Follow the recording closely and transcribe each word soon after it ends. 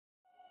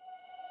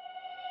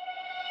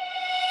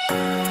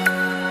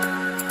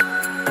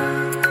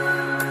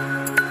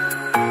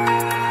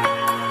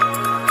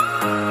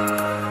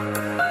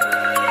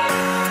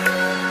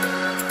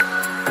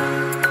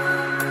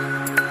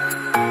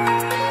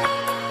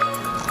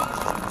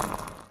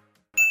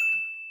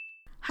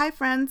Hi,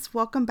 friends.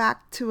 Welcome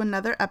back to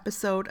another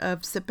episode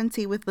of Sip and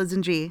Tea with Liz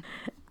and G.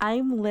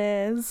 I'm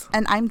Liz.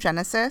 And I'm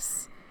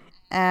Genesis.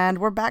 And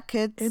we're back,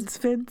 kids. It's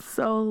been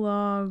so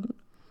long.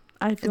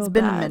 I feel It's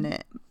bad. been a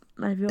minute.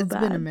 I feel It's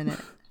bad. been a minute.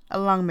 A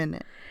long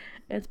minute.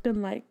 It's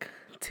been like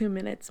 2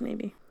 minutes,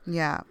 maybe.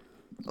 Yeah.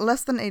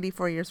 Less than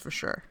 84 years for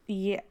sure.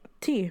 Yeah.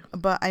 Tea.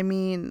 But I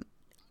mean,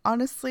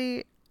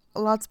 honestly,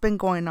 a lot's been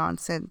going on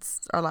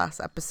since our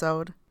last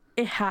episode.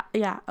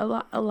 Yeah, a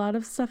lot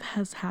of stuff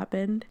has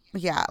happened.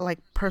 Yeah, like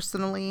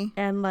personally.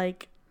 And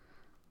like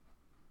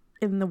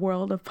in the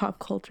world of pop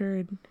culture.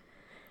 And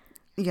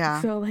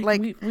yeah. So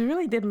like we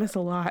really did miss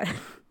a lot.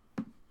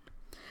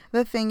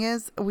 The thing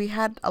is, we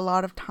had a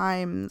lot of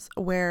times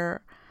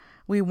where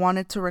we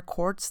wanted to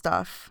record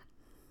stuff.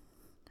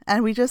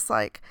 And we just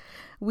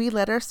we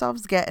let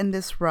ourselves get in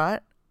this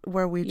rut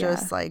where we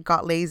just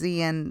got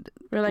lazy and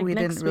we're like, we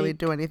didn't really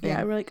do anything.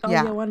 Yeah, we're like, oh,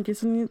 yeah, I want to do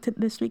something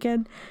this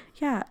weekend.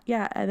 Yeah.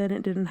 And then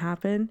it didn't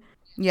happen.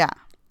 Yeah.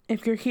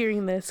 If you're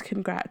hearing this,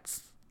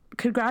 congrats.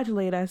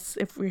 Congratulate us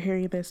if we're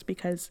hearing this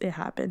because it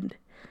happened.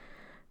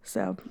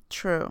 So.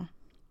 True.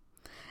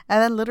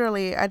 And then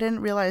literally, I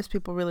didn't realize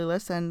people really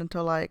listened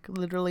until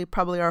literally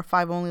probably our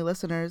 5 only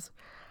listeners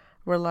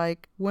were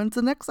like, when's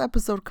the next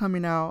episode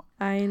coming out?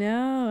 I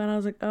know. And I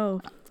was like,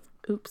 oh,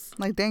 oops.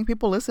 Like, dang,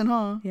 people listen,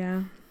 huh?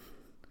 Yeah.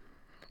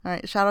 All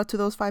right. Shout out to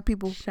those 5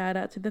 people. Shout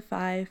out to the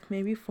 5,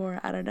 maybe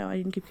 4. I don't know. I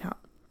didn't keep count.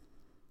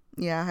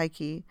 Yeah, high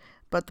key.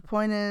 But the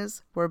point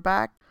is, we're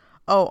back.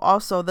 Oh,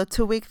 also, the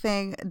 2-week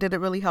thing didn't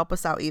really help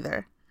us out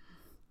either.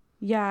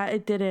 Yeah,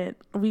 it didn't.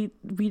 We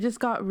just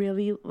got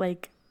really,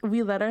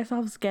 we let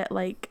ourselves get,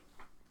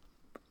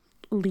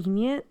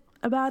 lenient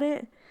about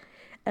it.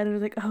 And it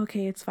was like, oh,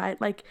 okay, it's fine.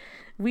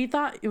 We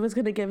thought it was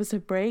going to give us a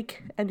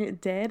break, and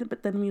it did.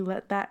 But then we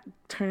let that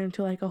turn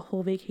into, a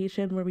whole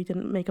vacation where we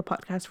didn't make a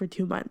podcast for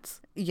 2 months.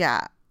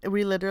 Yeah.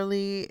 We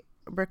literally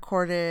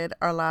recorded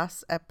our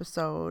last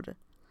episode.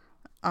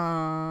 You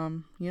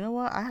know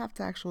what? I have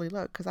to actually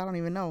look because I don't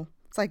even know.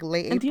 It's late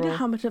April. And do you know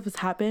how much of this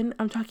happened?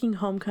 I'm talking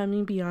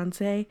Homecoming,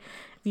 Beyonce.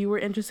 If you were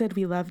interested,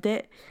 we loved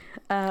it.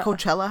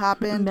 Coachella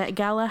happened. Met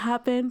Gala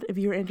happened. If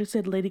you were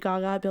interested, Lady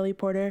Gaga, Billy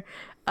Porter.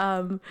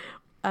 A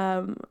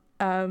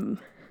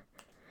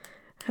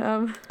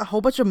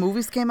whole bunch of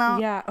movies came out.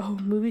 Yeah. Oh,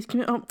 movies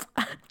came out.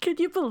 Could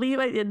you believe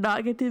I did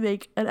not get to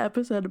make an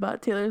episode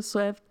about Taylor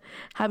Swift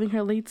having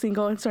her lead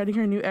single and starting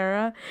her new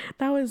era?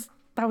 That was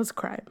a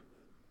crime.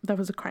 That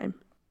was a crime.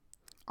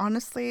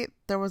 Honestly,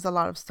 there was a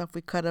lot of stuff we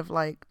could have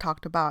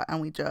talked about,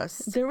 and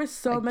there was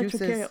so much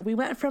material. We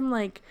went from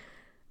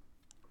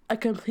a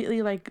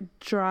completely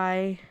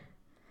dry,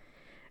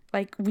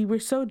 we were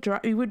so dry.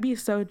 We would be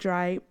so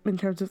dry in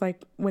terms of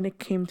when it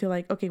came to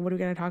okay, what are we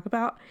gonna talk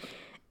about?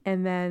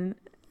 And then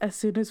as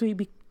soon as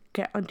we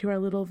get onto our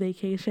little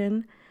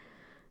vacation,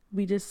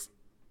 we just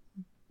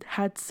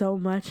had so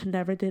much and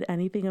never did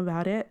anything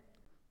about it.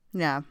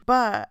 Yeah,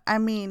 but I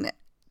mean,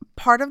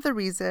 part of the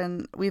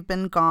reason we've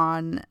been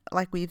gone,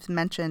 like we've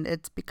mentioned,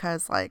 it's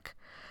because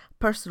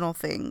personal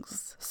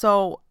things.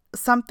 So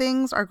some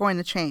things are going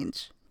to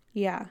change.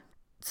 Yeah.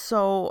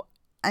 So,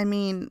 I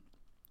mean,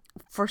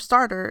 for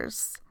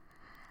starters,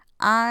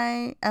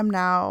 I am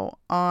now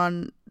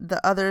on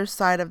the other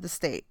side of the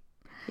state.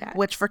 Yeah.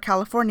 Which for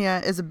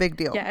California is a big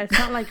deal. Yeah, it's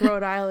not like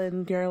Rhode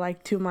Island, you're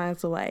 2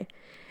 miles away.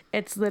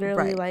 It's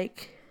literally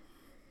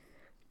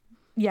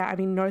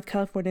North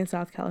California,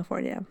 South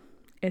California.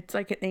 It's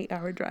an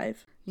 8-hour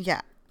drive.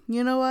 Yeah.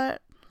 You know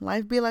what?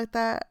 Life be like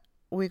that.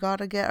 We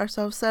gotta get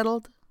ourselves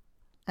settled.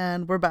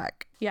 And we're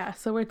back. Yeah,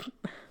 so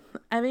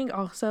I think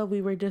also we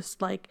were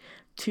just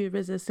too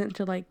resistant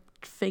to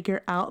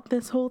figure out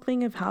this whole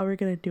thing of how we're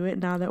gonna do it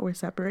now that we're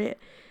separated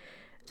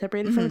from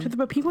each other.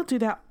 But people do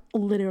that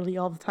literally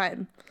all the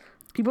time.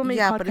 People make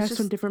podcasts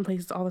from different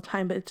places all the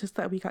time, but it's just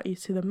that we got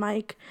used to the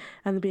mic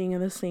and being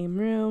in the same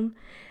room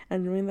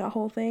and doing that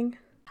whole thing.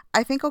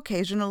 I think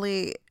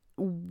occasionally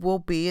we'll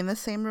be in the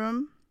same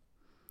room,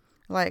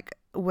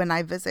 when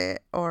I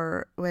visit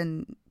or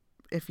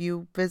if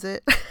you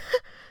visit.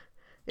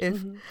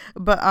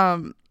 But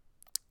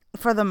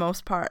for the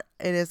most part,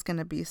 it is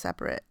gonna be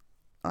separate,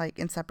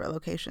 in separate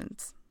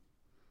locations,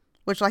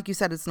 which, like you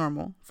said, is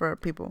normal for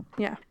people.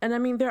 Yeah, and I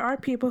mean, there are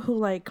people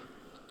who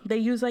they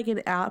use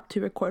an app to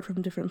record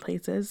from different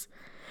places,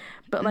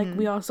 but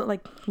we also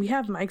we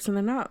have mics and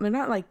they're not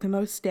the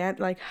most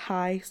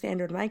high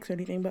standard mics or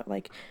anything, but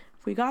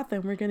if we got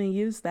them, we're gonna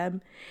use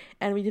them,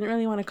 and we didn't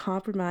really want to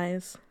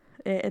compromise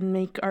it and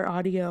make our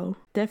audio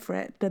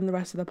different than the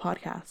rest of the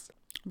podcast.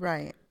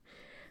 Right.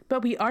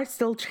 But we are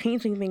still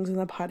changing things in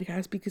the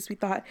podcast because we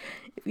thought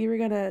if we were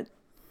gonna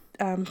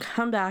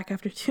come back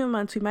after 2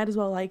 months, we might as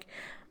well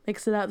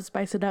mix it up,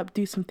 spice it up,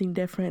 do something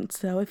different.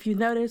 So if you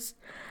notice,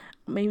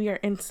 maybe our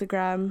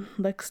Instagram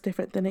looks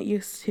different than it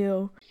used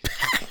to.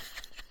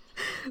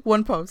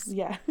 One post.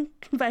 Yeah,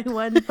 by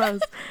one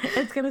post,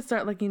 it's gonna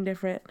start looking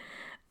different.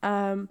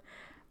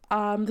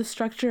 The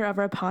structure of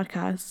our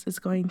podcast is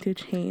going to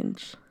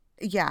change.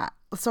 Yeah.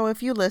 So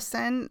if you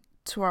listen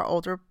to our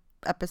older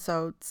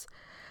episodes,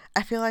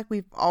 I feel like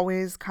we've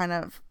always kind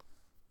of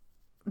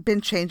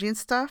been changing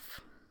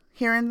stuff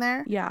here and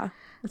there. Yeah.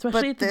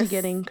 Especially at the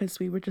beginning, because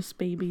we were just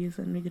babies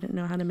and we didn't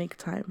know how to make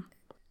time.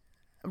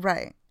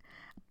 Right.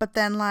 But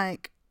then,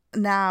 like,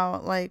 now,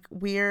 like,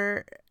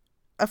 we're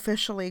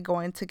officially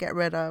going to get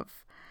rid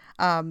of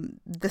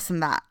this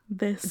and that.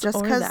 This just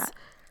or that.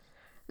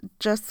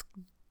 Just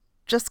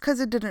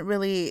because it didn't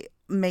really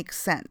make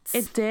sense.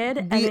 It did,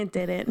 and it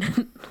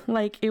didn't.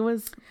 Like, it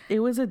was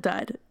a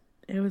dud.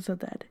 It was a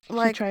dud.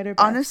 Like, she tried her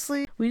best.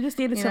 Honestly, we just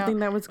needed something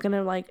that was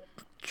gonna, like,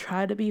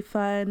 try to be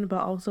fun,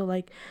 but also,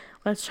 like,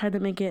 let's try to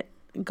make it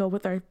go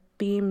with our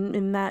theme.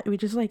 In that, we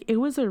just, like, it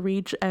was a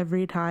reach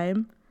every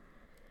time.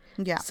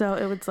 Yeah. So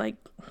it was like,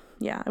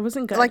 yeah, it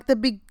wasn't good. Like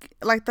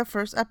the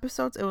first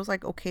episodes, it was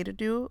like okay to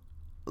do,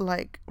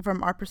 like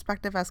from our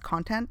perspective as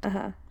content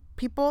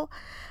people,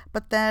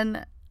 but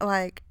then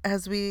like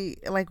as we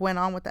like went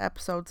on with the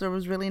episodes, there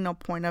was really no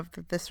point of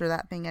this or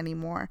that thing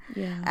anymore.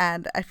 Yeah.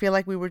 And I feel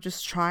like we were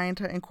just trying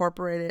to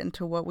incorporate it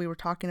into what we were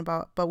talking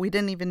about, but we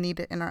didn't even need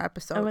it in our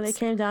episodes. And when it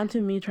came down to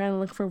me trying to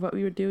look for what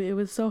we would do, it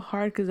was so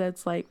hard because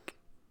it's like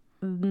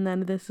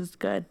none of this is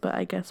good, but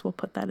I guess we'll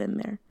put that in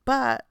there.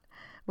 But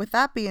with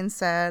that being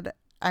said,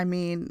 I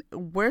mean,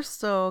 we're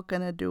still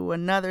going to do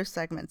another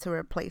segment to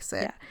replace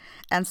it. Yeah.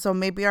 And so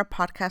maybe our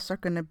podcasts are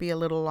going to be a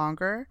little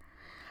longer.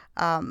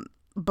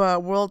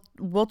 But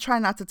we'll try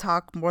not to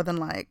talk more than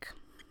like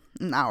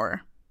an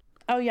hour.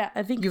 Oh, yeah.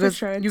 I think you for guys,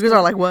 sure. You guys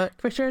are like, what?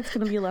 For sure it's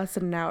going to be less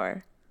than an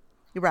hour.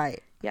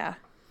 Right. Yeah.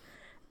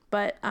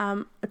 But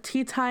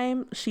tea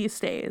time, she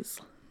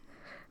stays.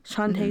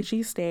 Shantae,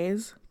 she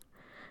stays.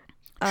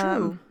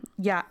 True.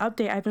 Yeah,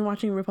 update. I've been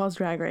watching RuPaul's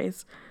Drag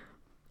Race.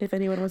 If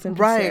anyone was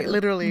interested. Right,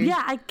 literally.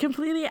 Yeah,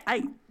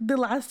 the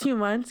last 2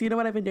 months, you know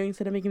what I've been doing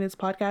instead of making this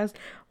podcast?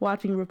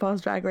 Watching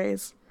RuPaul's Drag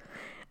Race.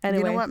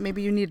 Anyway. You know what?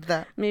 Maybe you needed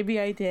that. Maybe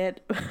I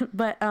did.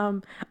 But,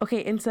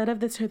 okay, instead of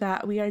this or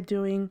that, we are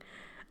doing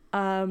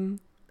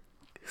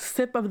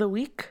Sip of the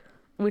Week,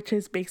 which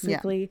is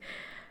basically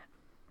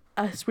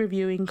us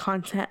reviewing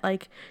content.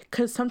 Like,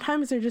 because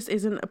sometimes there just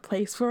isn't a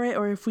place for it,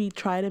 or if we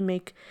try to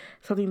make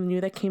something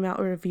new that came out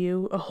or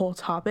review a whole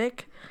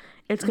topic,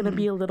 it's going to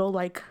be a little,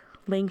 like,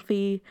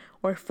 lengthy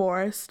or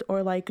forced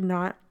or like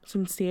not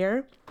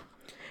sincere.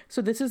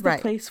 So this is the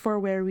place for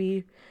where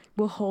we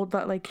will hold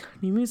that, like,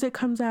 new music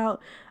comes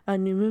out, a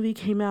new movie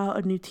came out,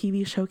 a new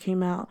TV show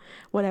came out,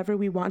 whatever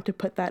we want to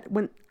put that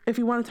if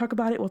we want to talk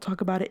about it, we'll talk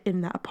about it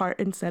in that part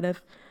instead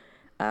of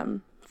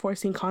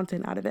forcing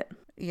content out of it.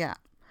 Yeah.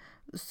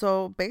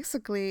 So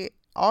basically,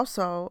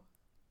 also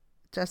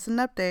just an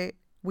update,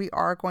 we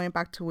are going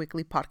back to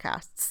weekly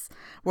podcasts.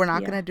 We're not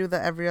going to do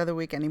the every other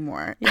week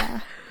anymore. Yeah.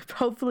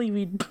 Hopefully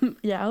we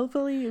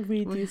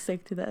do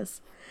stick to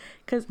this.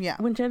 Because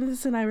when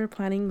Genesis and I were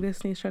planning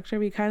this new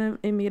structure,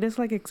 it made us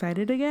like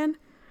excited again.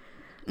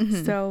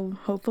 Mm-hmm. So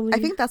hopefully. I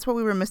think that's what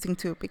we were missing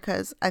too,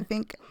 because I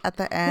think at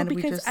the end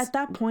at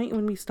that point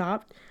when we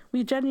stopped,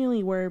 we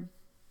genuinely were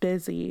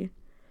busy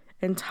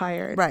and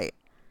tired. Right.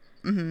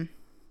 Mm-hmm.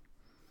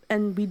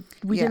 And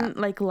we didn't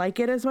like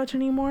it as much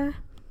anymore.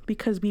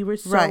 Because we were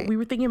we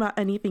were thinking about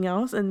anything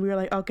else, and we were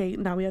like, okay,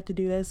 now we have to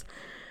do this.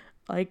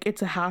 Like,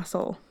 it's a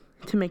hassle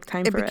to make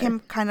time for it. It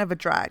became kind of a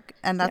drag,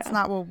 and that's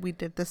not what we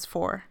did this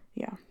for.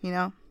 Yeah. You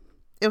know?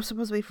 It was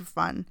supposed to be for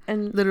fun.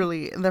 And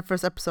literally, in the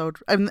first episode,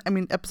 I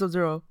mean, episode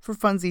 0, for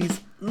funsies.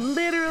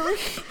 Literally.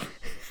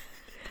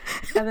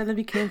 And then it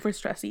became for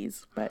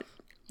stressies, but.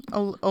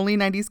 Only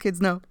 90s kids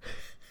know.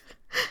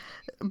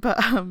 But,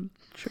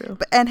 True.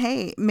 And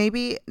hey,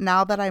 maybe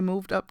now that I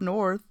moved up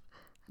north,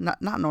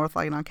 not north,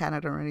 like not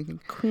Canada or anything.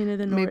 Queen of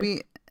the North.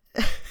 Maybe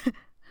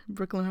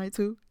Brooklyn Heights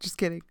too. Just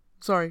kidding.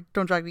 Sorry,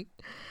 don't drag me.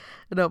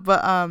 No,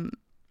 but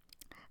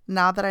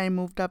now that I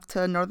moved up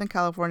to Northern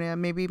California,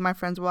 maybe my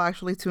friends will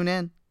actually tune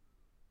in.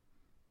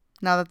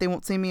 Now that they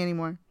won't see me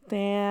anymore.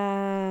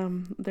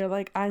 Damn. They're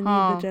like, I need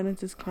the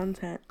Genesis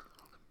content.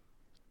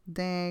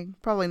 Dang.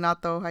 Probably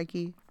not though,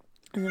 Heike.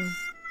 I know.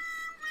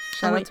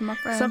 Shout out to my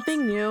friends.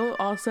 Something new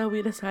also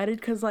we decided,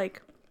 because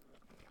like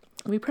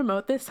we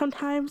promote this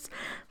sometimes,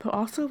 but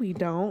also we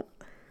don't.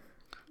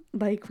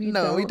 Like, we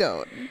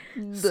don't.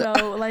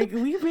 So, like,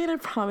 we made a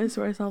promise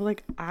to ourselves,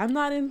 like, I'm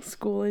not in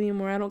school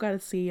anymore. I don't got to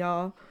see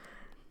y'all.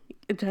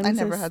 Genesis I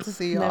never had to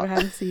see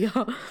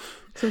y'all.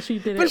 So she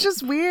did it. But it's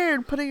just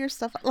weird putting your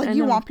stuff, like,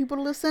 you want people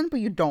to listen, but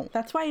you don't.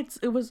 That's why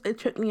it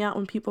tripped me out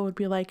when people would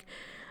be like,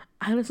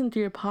 I listened to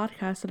your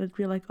podcast, and I'd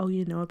be like, oh,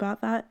 you know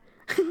about that?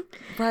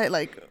 Right,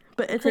 like,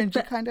 but it's cringy,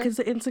 like kind of. Because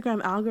the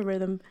Instagram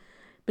algorithm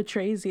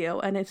betrays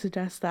you, and it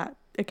suggests that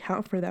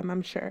account for them,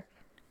 I'm sure.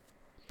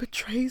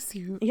 Betrays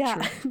you.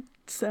 Yeah.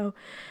 So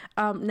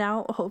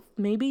now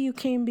maybe you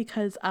came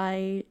because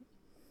I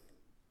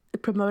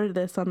promoted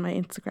this on my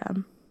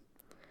Instagram.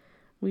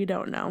 We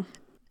don't know.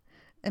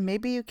 And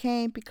maybe you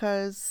came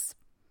because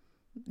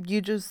you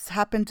just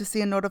happened to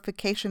see a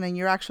notification and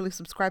you're actually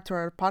subscribed to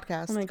our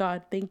podcast. Oh my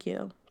God, thank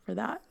you for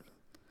that.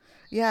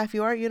 Yeah, if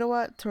you are, you know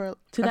what? To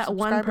that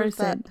one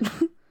person.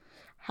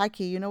 Heike,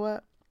 you know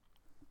what?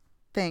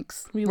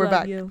 Thanks. We're love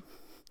back. You.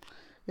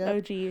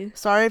 Yep. OG.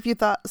 Sorry if you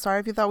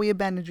thought we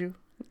abandoned you.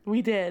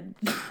 We did,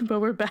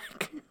 but we're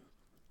back.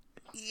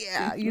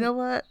 Yeah, you know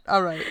what?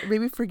 All right,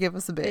 maybe forgive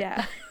us a bit.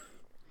 Yeah.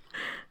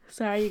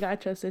 Sorry, you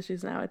got trust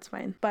issues now. It's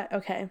fine. But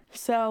okay,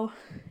 so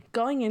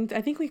going into,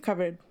 I think we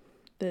covered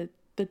the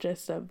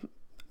gist of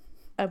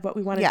what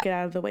we wanted to get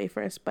out of the way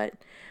first. But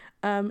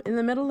in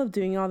the middle of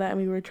doing all that, and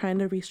we were trying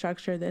to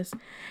restructure this,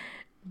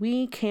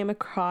 we came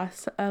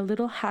across a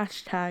little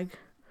hashtag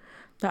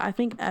that I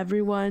think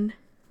everyone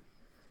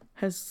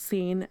has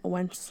seen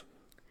once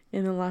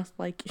in the last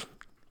like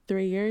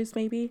 3 years,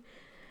 maybe.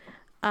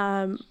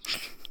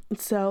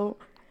 So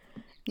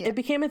it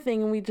became a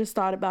thing, and we just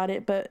thought about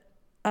it. But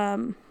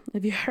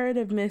if you heard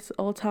of Miss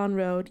Old Town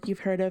Road,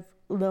 you've heard of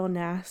Lil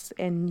Nas,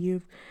 and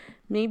you've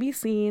maybe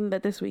seen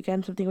that this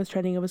weekend something was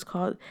trending. It was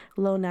called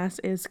Lil Nas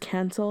is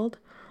Cancelled,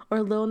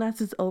 or Lil Nas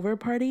is Over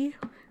Party.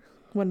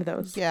 One of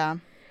those. Yeah.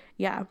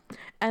 Yeah.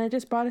 And it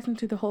just brought us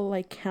into the whole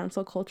like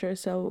cancel culture.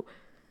 So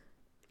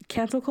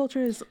cancel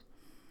culture is,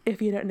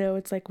 if you don't know,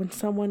 it's like when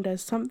someone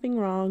does something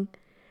wrong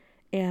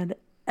and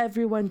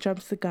everyone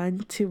jumps the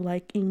gun to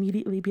like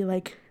immediately be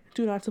like,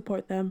 do not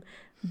support them,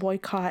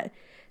 boycott.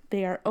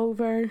 They are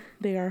over.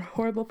 They are a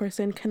horrible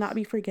person, cannot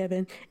be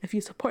forgiven. If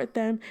you support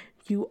them,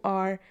 you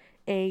are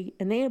a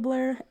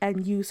enabler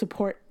and you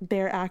support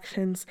their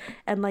actions.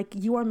 And like,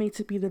 you are made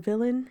to be the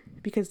villain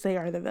because they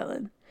are the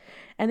villain.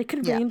 And it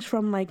could range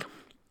from like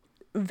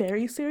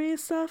very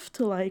serious stuff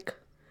to like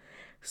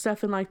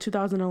stuff in like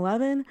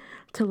 2011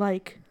 to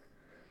like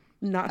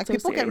not like so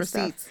people serious get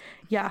receipts stuff.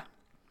 Yeah.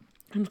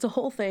 And it's a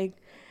whole thing.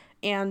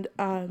 And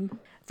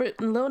for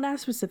Lil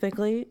Nas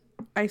specifically,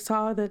 I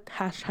saw the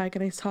hashtag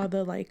and I saw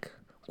the like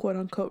quote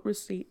unquote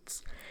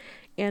receipts.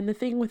 And the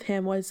thing with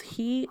him was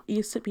he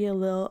used to be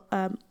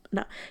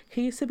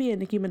he used to be a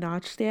Nicki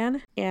Minaj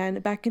stan.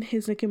 And back in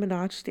his Nicki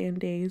Minaj stan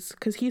days,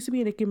 because he used to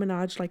be a Nicki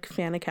Minaj like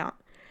fan account.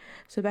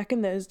 So back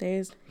in those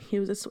days, he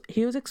was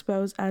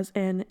exposed as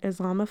an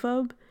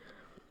Islamophobe.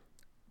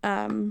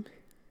 And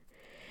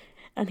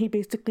he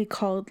basically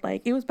called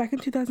like, it was back in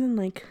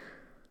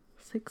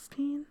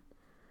 2016?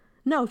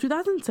 No,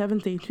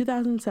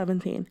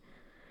 2017.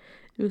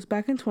 It was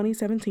back in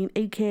 2017,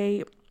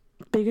 aka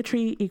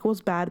bigotry equals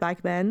bad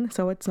back then.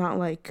 So it's not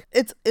like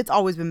it's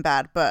always been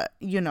bad, but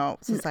you know,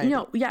 society.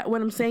 No, yeah,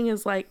 what I'm saying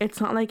is like it's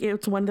not like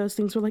it's one of those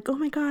things where like, oh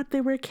my god, they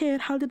were a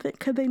kid,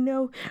 could they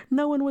know?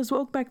 No one was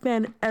woke back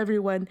then.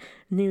 Everyone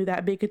knew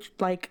that bigotry,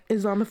 like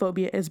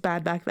Islamophobia, is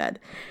bad back then.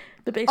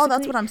 But basically,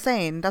 that's what I'm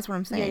saying.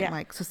 Yeah.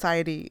 Like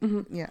society.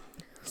 Mm-hmm. Yeah.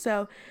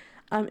 So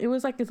it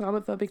was like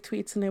Islamophobic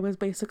tweets, and it was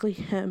basically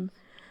him.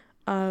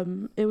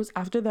 It was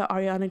after the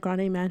Ariana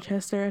Grande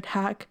Manchester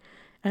attack,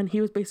 and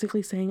he was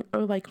basically saying,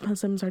 oh, like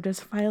Muslims are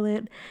just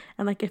violent,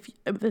 and like if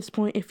at this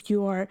point if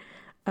you are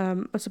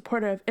a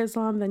supporter of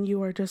Islam, then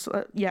you are just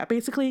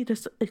basically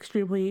just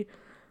extremely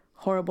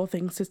horrible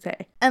things to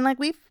say. And like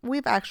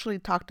we've actually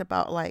talked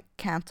about like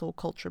cancel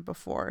culture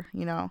before,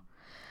 you know,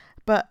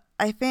 but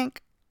I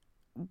think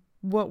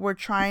what we're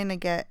trying to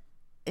get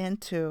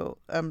into,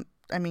 I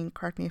mean,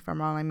 correct me if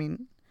I'm wrong, I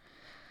mean,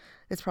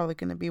 it's probably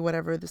going to be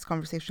whatever this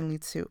conversation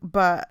leads to.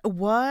 But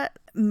what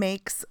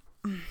makes,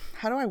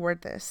 how do I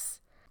word this?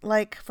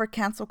 Like for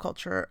cancel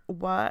culture,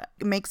 what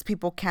makes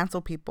people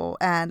cancel people?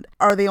 And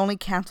are they only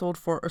canceled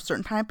for a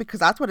certain time? Because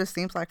that's what it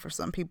seems like for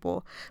some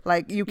people.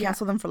 Like you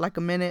cancel them for like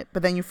a minute,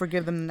 but then you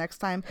forgive them the next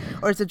time.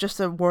 Or is it just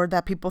a word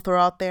that people throw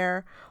out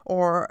there?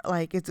 Or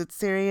like, is it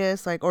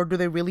serious? Like, or do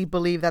they really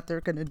believe that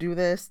they're going to do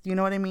this? You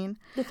know what I mean?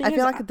 I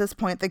feel like at this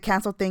point, the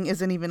cancel thing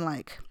isn't even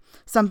like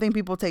something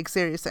people take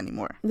serious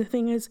anymore. The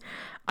thing is,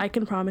 I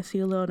can promise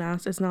you Lil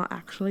Nas is not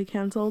actually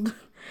canceled.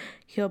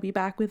 He'll be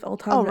back with Old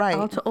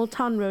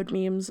Town Road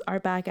memes are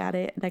back at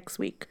it next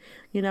week.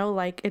 You know,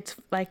 like it's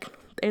like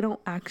they don't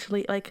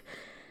actually like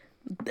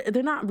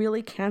they're not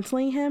really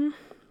canceling him.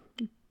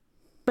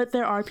 But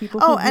there are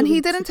people who and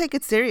he didn't take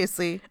it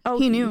seriously. Oh,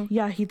 he knew.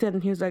 Yeah, he did.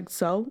 And he was like,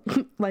 so?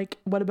 Like,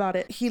 what about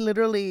it? He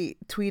literally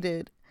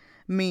tweeted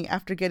me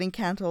after getting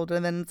canceled,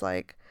 and then it's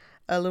like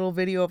a little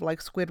video of like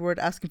Squidward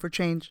asking for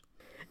change.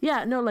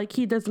 Yeah, no, like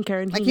he doesn't care.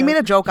 And like he made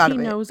a joke out of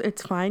it. He knows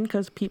it's fine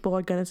because people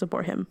are gonna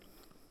support him.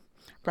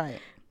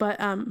 Right. But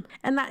and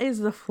that is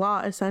the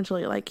flaw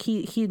essentially. Like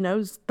he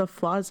knows the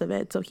flaws of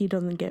it, so he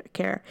doesn't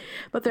care.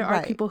 But there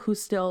are people who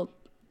still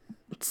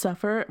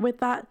suffer with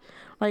that.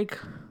 Like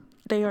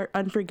they are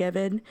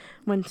unforgiven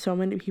when so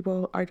many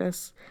people are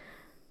just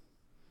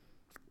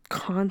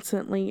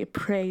constantly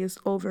praised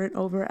over and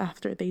over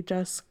after they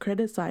just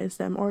criticize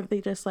them, or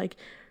they just like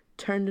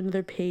turned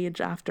another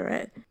page after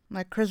it.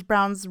 Like Chris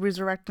Brown's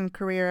resurrecting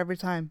career every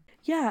time.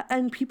 Yeah,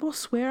 and people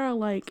swear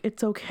like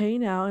it's okay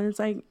now, and it's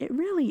like it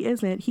really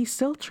isn't. He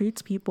still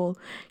treats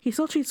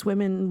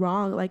women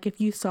wrong. Like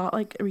if you saw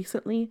like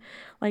recently,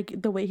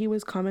 like the way he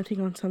was commenting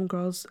on some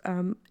girls'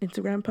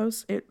 Instagram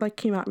posts, it like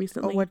came out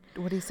recently. Oh, what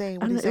did he say?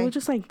 It was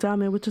just like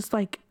dumb. It was just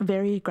like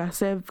very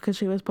aggressive because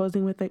she was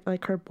posing with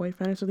like her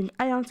boyfriend or something.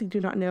 I honestly do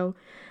not know.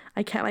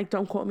 I can't like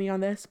don't quote me on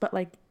this, but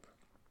like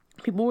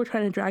people were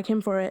trying to drag him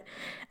for it,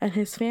 and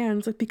his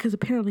fans, like because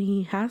apparently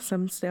he has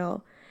some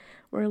still.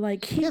 We're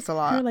like,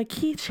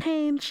 he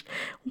changed.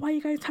 Why you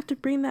guys have to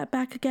bring that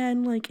back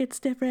again? Like, it's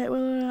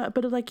different.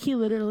 But like, he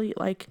literally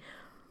like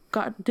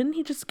didn't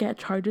he just get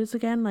charges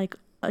again like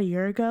a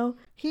year ago?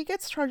 He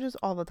gets charges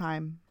all the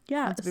time.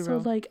 Yeah, so real.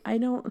 Like,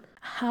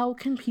 how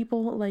can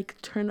people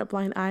like turn a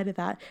blind eye to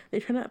that? They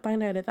turn a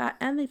blind eye to that,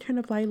 and they turn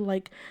a blind,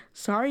 like,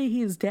 sorry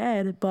he's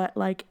dead, but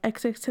like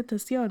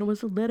XXXTentacion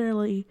was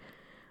literally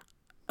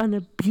an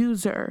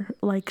abuser.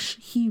 Like,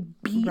 he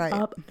beat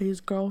up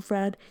his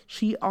girlfriend.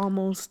 She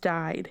almost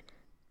died.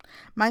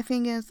 My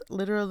thing is,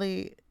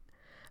 literally,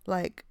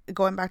 like,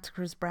 going back to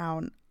Chris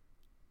Brown,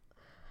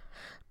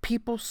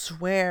 people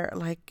swear,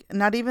 like,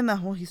 not even the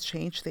whole he's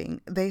changed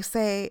thing. They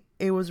say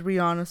it was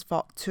Rihanna's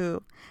fault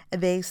too.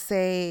 They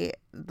say,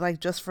 like,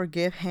 just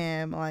forgive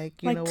him.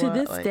 Like, you know what? Like, to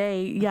this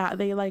day, yeah,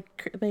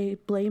 they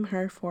blame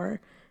her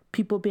for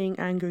people being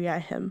angry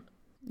at him.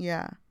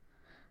 Yeah.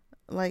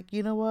 Like,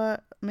 you know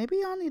what? Maybe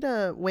y'all need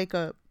to wake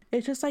up.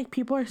 It's just like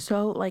people are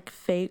so like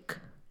fake,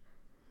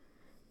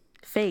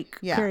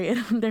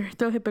 period. They're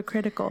so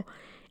hypocritical.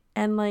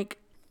 And like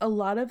a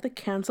lot of the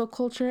cancel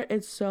culture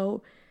is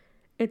so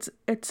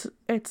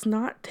it's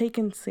not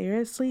taken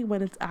seriously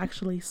when it's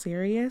actually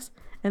serious,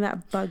 and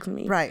that bugs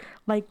me. Right.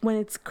 Like when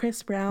it's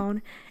Chris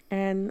Brown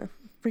and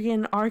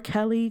freaking R.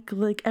 Kelly,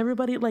 like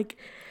everybody, like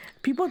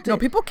people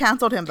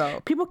canceled him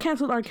though. People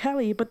canceled R.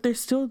 Kelly, but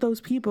there's still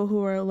those people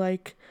who are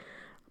like,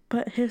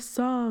 but his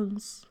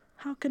songs,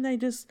 how can I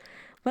just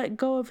let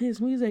go of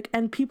his music?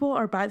 And people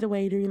are, by the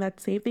way, doing that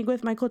same thing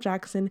with Michael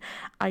Jackson.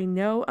 I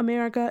know,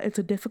 America, it's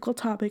a difficult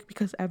topic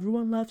because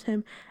everyone loved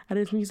him and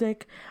his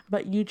music,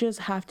 but you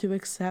just have to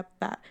accept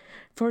that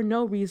for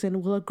no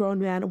reason will a grown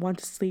man want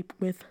to sleep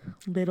with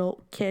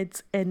little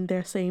kids in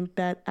their same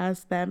bed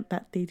as them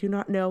that they do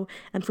not know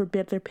and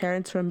forbid their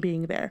parents from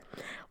being there.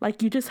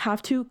 Like, you just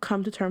have to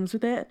come to terms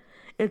with it.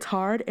 It's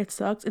hard. It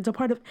sucks. It's a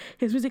part of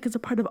his music is a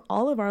part of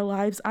all of our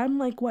lives. I'm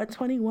like,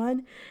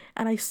 21,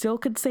 and I still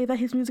could say that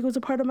his music was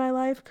a part of my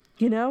life,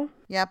 you know?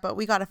 Yeah, but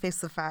we gotta face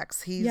the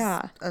facts. He's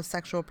a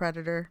sexual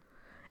predator.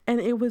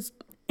 And it was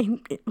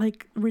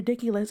like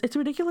ridiculous. It's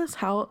ridiculous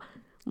how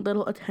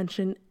little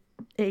attention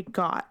it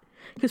got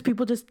because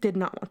people just did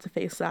not want to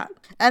face that.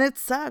 And it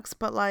sucks,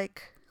 but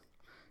like,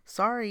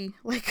 sorry,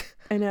 like,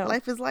 I know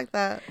life is like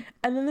that.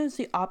 And then there's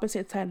the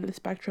opposite side of the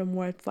spectrum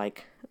where it's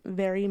like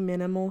very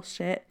minimal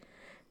shit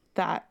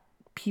that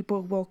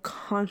people will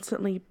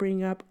constantly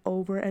bring up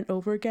over and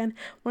over again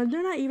when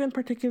they're not even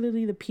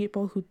particularly the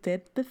people who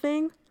did the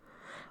thing.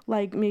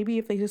 Like, maybe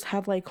if they just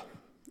have like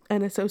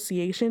an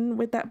association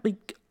with that,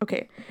 like,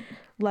 okay,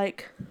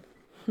 like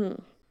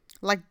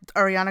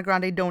Ariana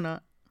Grande Donut,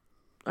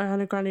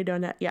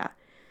 yeah.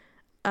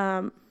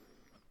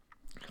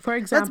 For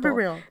example, let's be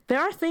real. There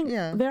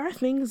are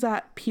things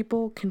that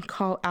people can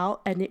call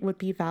out and it would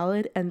be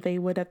valid and they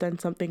would have done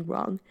something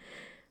wrong.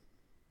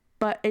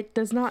 But it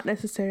does not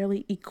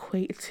necessarily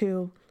equate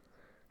to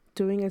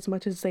doing as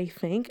much as they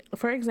think.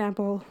 For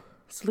example,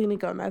 Selena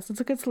Gomez. Let's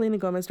look at Selena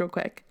Gomez real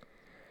quick.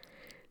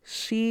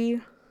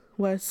 She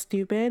was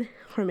stupid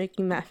for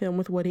making that film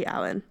with Woody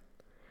Allen.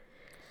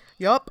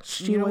 Yup.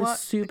 She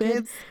was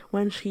stupid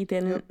when she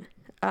didn't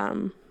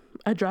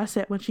address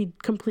it, when she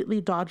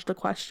completely dodged the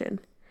question.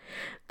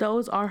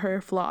 Those are her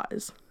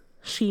flaws.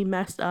 She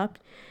messed up,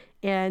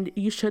 and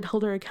you should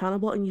hold her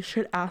accountable, and you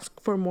should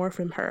ask for more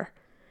from her.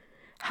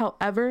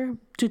 However,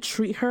 to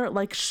treat her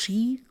like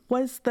she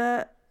was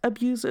the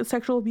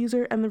sexual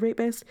abuser and the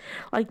rapist,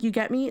 like, you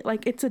get me?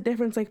 Like, it's a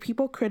difference. Like,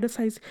 people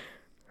criticize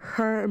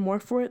her more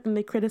for it than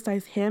they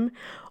criticize him,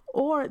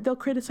 or they'll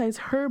criticize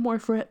her more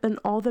for it than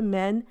all the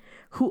men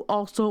who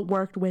also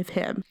worked with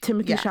him.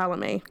 Timothée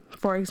Chalamet,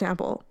 for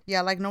example.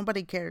 Yeah, like,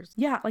 nobody cares.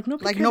 Yeah, like,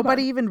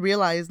 nobody even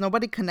realized,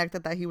 nobody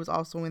connected that he was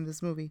also in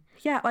this movie.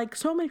 Yeah, like,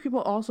 so many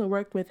people also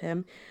worked with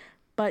him,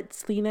 but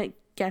Selena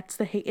gets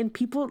the hate, and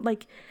people,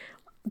 like,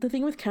 the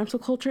thing with cancel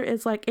culture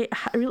is like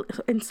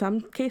in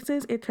some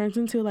cases it turns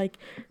into like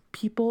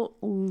people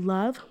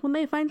love when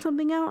they find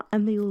something out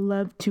and they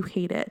love to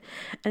hate it,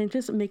 and it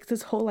just makes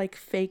this whole like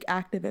fake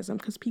activism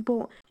because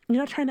people, you're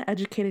not trying to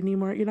educate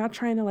anymore, you're not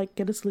trying to like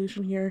get a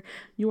solution here,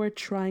 you are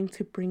trying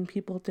to bring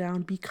people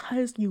down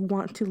because you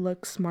want to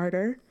look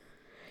smarter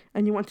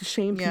and you want to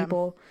shame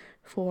people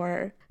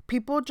for.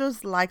 People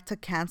just like to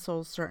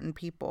cancel certain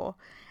people,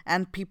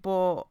 and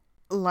people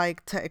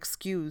like to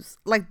excuse,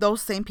 like,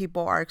 those same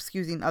people are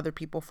excusing other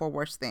people for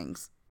worse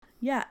things.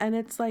 Yeah, and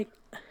it's like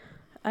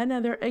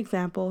another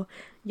example.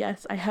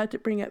 Yes, I had to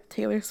bring up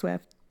Taylor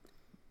Swift,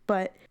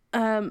 but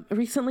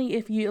recently,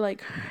 if you like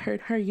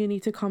heard her "You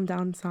Need to Calm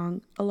Down"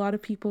 song, a lot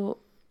of people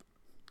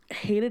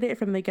hated it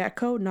from the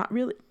get-go. Not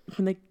really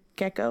from the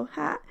get-go.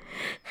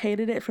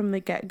 Hated it from the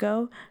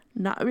get-go.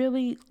 Not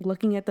really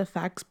looking at the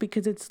facts,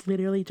 because it's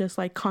literally just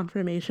like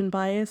confirmation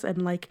bias,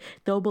 and like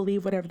they'll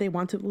believe whatever they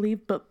want to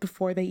believe, but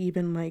before they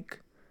even like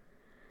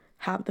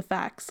have the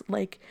facts,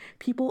 like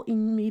people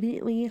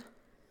immediately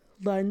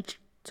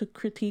lunge to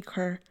critique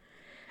her,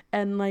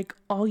 and like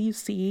all you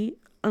see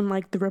and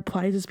like the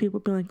replies is people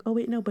being like, oh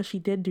wait, no, but she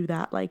did do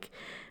that, like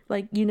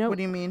you know. What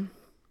do you mean?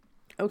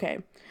 Okay,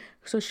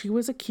 so she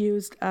was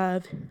accused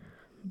of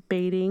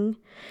baiting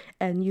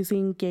and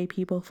using gay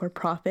people for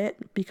profit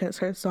because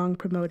her song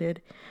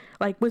promoted,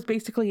 like, was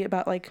basically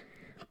about like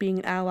being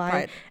an ally,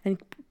 Pride. and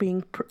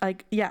being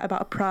like, yeah,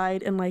 about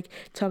pride and like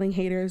telling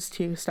haters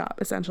to stop,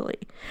 essentially.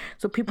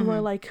 So people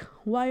were like,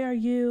 why are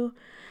you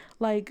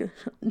like,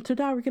 so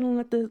now we're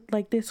gonna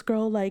let this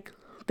girl like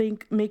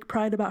make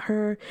pride about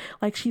her,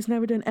 like she's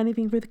never done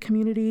anything for the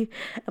community.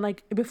 And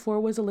like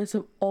before was a list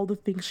of all the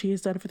things she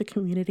has done for the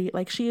community.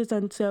 Like she has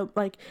done so,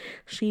 like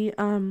she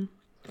wrote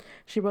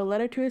a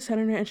letter to a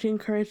senator, and she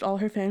encouraged all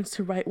her fans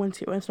to write one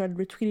too, and started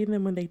retweeting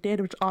them when they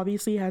did, which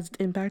obviously has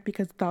impact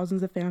because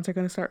thousands of fans are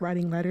going to start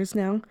writing letters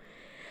now.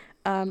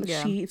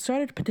 She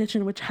started a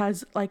petition which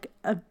has like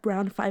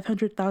around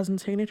 500,000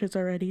 signatures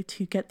already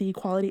to get the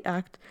Equality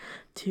Act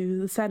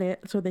to the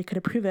Senate so they could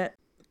approve it.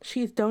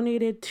 She's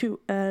donated to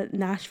a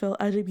Nashville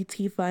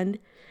LGBT fund.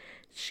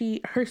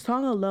 Her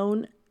song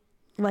alone,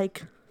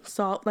 like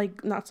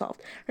not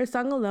solved. Her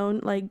song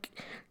alone like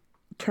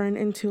turned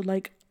into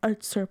like a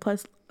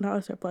surplus, not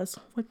a surplus.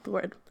 What's the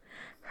word?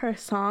 Her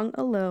song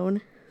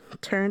alone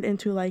turned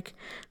into like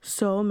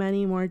so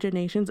many more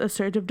donations, a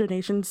surge of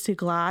donations to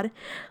GLAAD.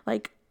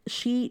 Like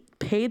she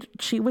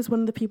was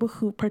one of the people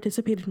who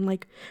participated in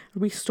like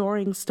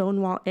restoring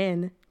Stonewall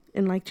Inn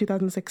in like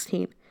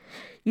 2016.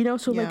 You know,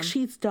 so like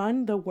she's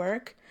done the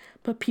work,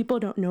 but people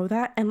don't know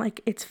that. And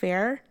like it's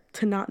fair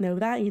to not know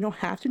that. You don't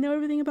have to know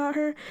everything about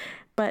her.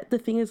 But the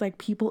thing is, like,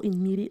 people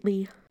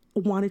immediately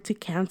wanted to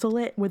cancel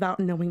it without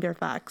knowing their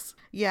facts.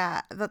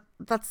 Yeah,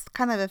 that's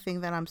kind of the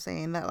thing that I'm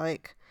saying, that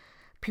like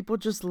people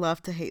just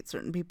love to hate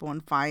certain people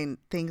and find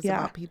things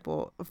about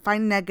people,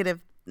 find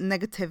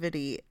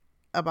negativity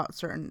about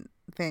certain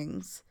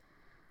things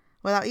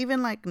without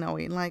even like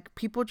knowing. Like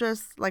people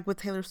just, like with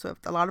Taylor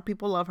Swift, a lot of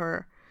people love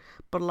her,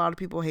 but a lot of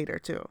people hate her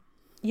too.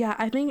 Yeah,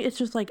 I think it's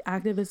just like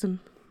activism,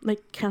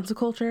 like cancel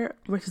culture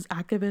versus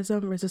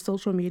activism versus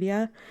social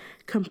media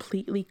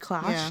completely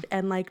clashed.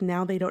 And like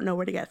now they don't know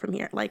where to get from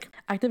here. Like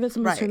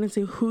activism is turned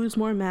into who's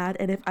more mad,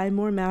 and if I'm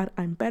more mad,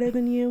 I'm better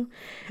than you,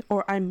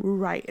 or I'm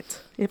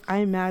right. If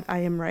I'm mad, I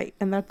am right.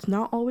 And that's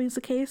not always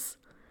the case.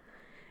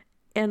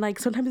 And like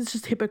sometimes it's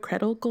just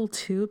hypocritical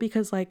too,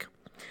 because like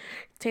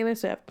Taylor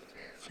Swift,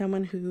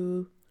 someone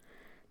who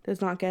does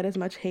not get as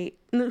much hate,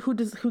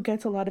 who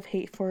gets a lot of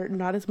hate for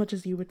not as much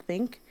as you would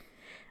think,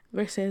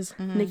 versus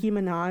Nicki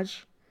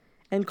Minaj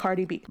and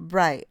Cardi B.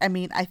 Right. I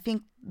mean, I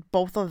think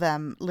both of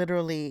them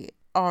literally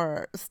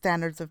are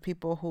standards of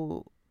people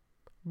who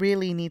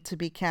really need to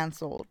be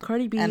canceled.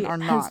 Cardi B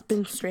has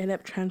been straight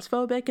up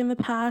transphobic in the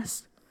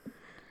past.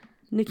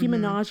 Nicki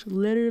Minaj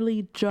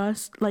literally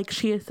just like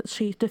she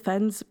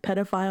defends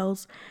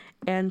pedophiles,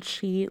 and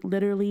she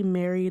literally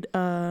married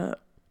a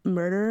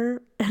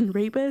murderer and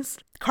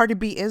rapist. Cardi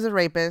B is a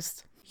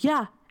rapist.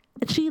 Yeah.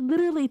 And she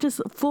literally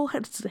just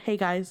hey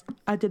guys,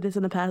 I did this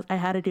in the past. I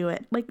had to do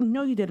it. Like,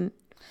 no, you didn't.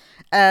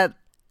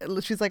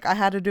 She's like, I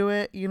had to do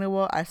it. You know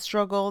what? I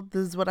struggled.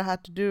 This is what I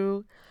had to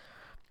do.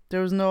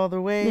 There was no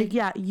other way. Like,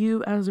 yeah,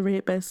 you as a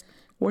rapist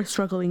were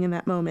struggling in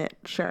that moment.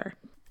 Sure.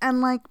 And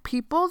like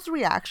people's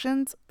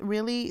reactions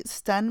really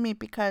stunned me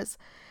because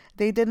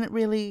they didn't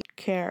really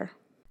care.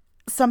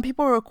 Some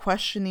people were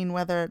questioning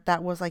whether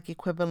that was like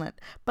equivalent.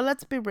 But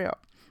let's be real.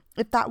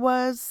 If that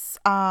was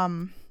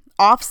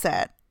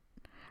Offset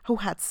who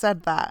had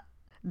said that,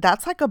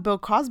 that's like a Bill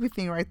Cosby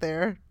thing right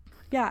there.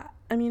 Yeah,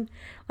 I mean,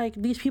 like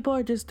these people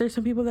are just, there's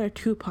some people that are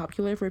too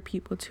popular for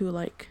people to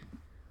like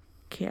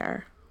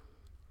care.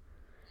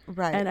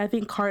 Right. And I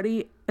think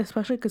Cardi,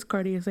 especially because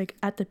Cardi is like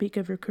at the peak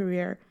of her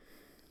career,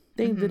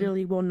 they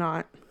literally will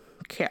not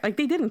care. Like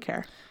they didn't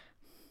care.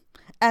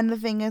 And the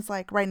thing is,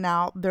 like right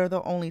now, they're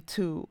the only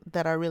two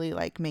that are really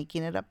like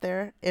making it up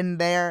there in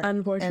their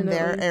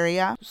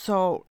area.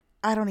 So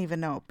I don't even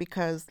know,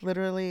 because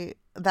literally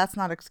that's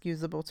not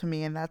excusable to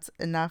me, and that's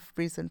enough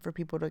reason for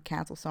people to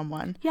cancel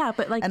someone. Yeah,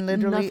 but like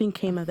nothing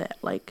came of it.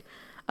 Like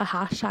a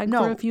hashtag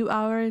for a few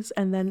hours,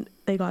 and then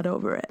they got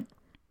over it.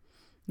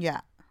 Yeah,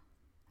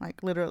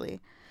 like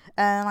literally.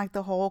 And like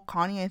the whole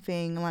Kanye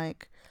thing,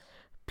 like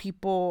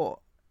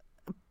people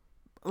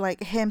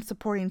like him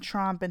supporting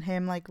Trump, and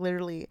him like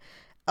literally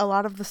a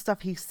lot of the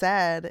stuff he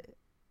said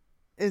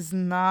is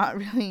not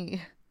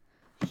really...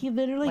 He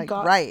literally like,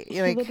 right.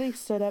 He literally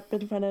stood up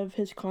in front of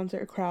his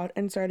concert crowd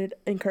and started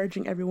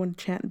encouraging everyone to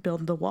chant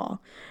 "Build the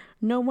Wall."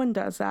 No one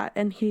does that,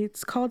 and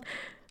it's called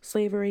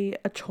slavery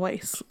a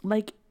choice.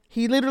 Like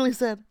he literally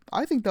said,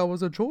 "I think that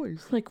was a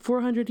choice." Like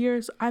 400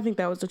 years, I think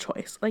that was a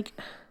choice. Like,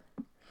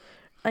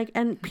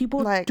 and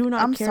people like, do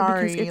not care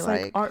because it's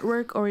like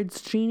artwork or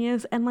it's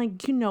genius, and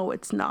like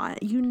it's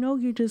not.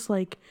 You just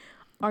like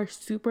are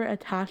super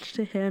attached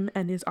to him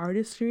and his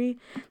artistry,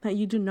 that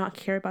you do not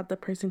care about the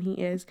person he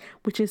is,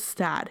 which is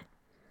sad.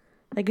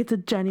 Like, it's a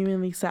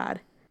genuinely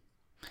sad.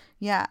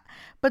 Yeah,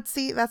 but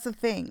see, that's the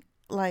thing.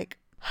 Like,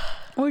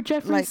 or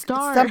Jeffree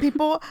Star.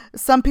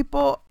 Some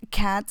people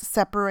can't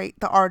separate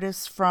the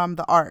artist from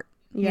the art.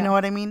 Yeah. You know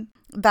what I mean?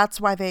 That's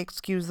why they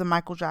excuse the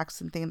Michael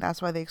Jackson thing.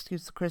 That's why they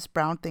excuse the Chris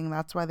Brown thing.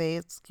 That's why they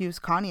excuse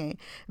Kanye.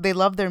 They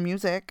love their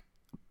music,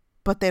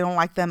 but they don't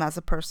like them as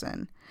a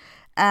person.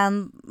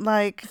 And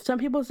like some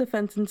people's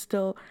defense and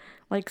still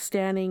like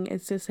standing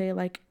is to say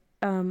like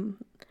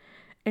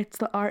it's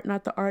the art,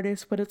 not the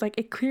artist, but it's like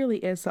it clearly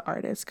is the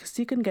artist because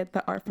you can get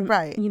the art from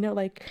right. You know,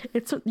 like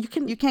you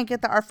can't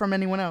get the art from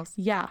anyone else.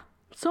 Yeah,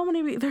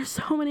 there's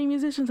so many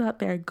musicians out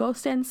there. Go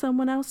stand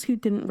someone else who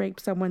didn't rape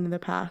someone in the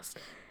past.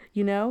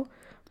 You know.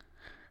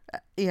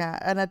 Yeah,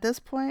 and at this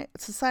point,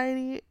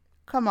 society,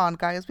 come on,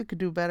 guys, we could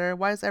do better.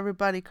 Why is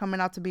everybody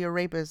coming out to be a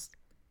rapist?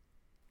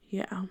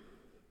 Yeah,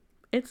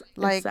 it's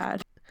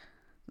sad.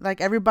 Like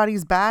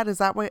everybody's bad. Is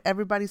that what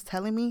everybody's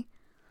telling me?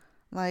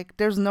 Like,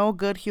 there's no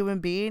good human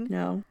being.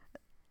 No.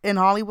 In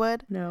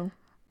Hollywood. No,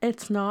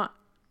 it's not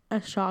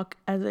as shock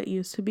as it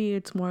used to be.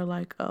 It's more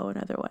like, oh,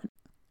 another one.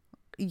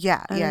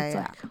 Yeah, and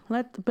yeah.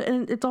 But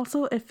it's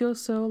also, it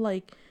feels so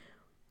like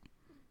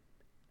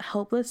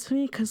helpless to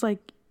me because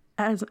like,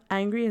 as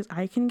angry as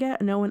I can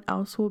get, no one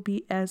else will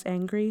be as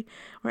angry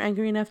or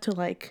angry enough to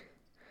like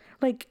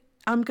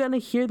I'm gonna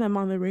hear them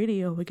on the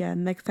radio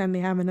again next time they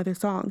have another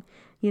song,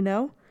 you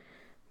know?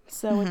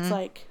 So it's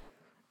like,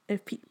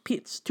 if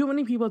too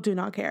many people do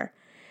not care,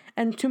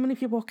 and too many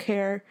people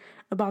care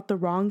about the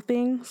wrong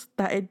things,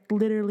 that it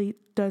literally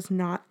does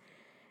not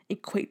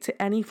equate to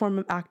any form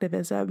of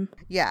activism.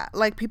 Yeah,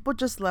 like people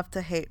just love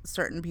to hate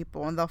certain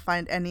people and they'll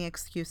find any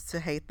excuse to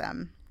hate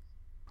them.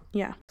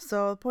 Yeah.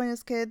 So the point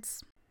is,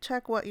 kids,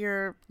 check what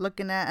you're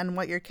looking at and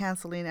what you're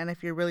canceling, and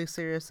if you're really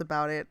serious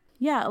about it.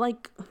 Yeah,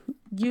 like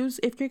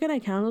if you're gonna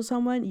cancel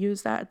someone,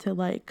 use that to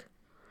like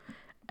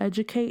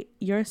educate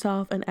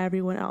yourself and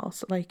everyone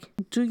else. Like,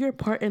 do your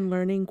part in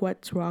learning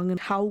what's wrong and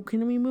how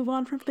can we move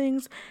on from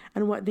things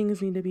and what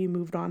things need to be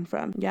moved on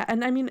from. Yeah,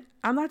 and I mean,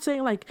 I'm not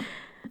saying like,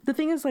 the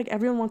thing is like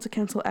everyone wants to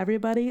cancel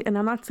everybody, and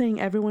I'm not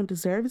saying everyone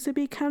deserves to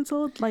be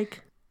canceled.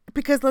 Like,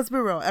 because let's be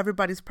real,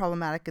 everybody's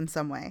problematic in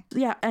some way.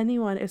 Yeah,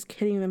 anyone is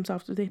kidding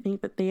themselves if they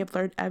think that they have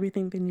learned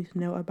everything they need to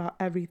know about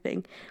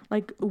everything.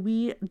 Like,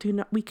 we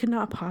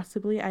cannot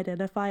possibly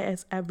identify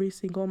as every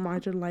single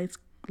marginalized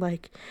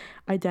like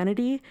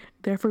identity.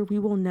 Therefore, we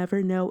will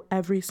never know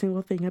every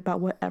single thing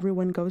about what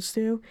everyone goes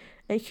through,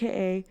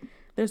 aka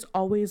there's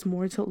always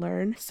more to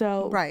learn.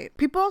 So right,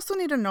 people also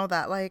need to know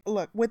that, like,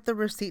 look, with the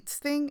receipts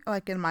thing,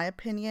 like, in my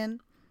opinion,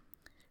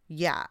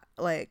 yeah,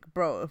 like,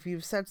 bro, if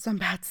you've said some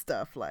bad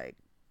stuff, like,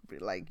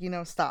 you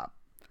know, stop.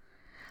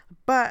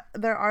 But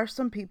there are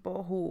some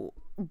people who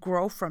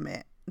grow from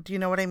it. Do you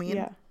know what I mean?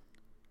 Yeah.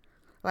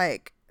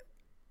 Like,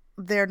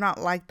 they're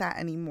not like that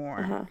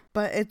anymore.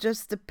 But it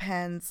just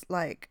depends,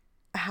 like,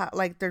 how,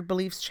 like, their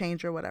beliefs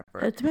change or whatever.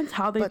 It depends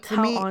how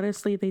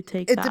honestly they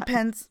take it. It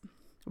depends.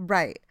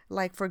 Right.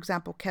 Like, for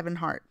example, Kevin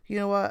Hart. You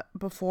know what?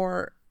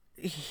 Before,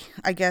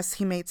 I guess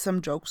he made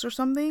some jokes or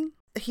something.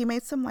 He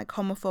made some, like,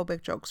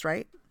 homophobic jokes,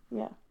 right?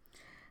 Yeah.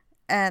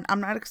 And I'm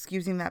not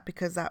excusing that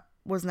because that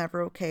was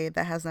never okay.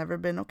 That has never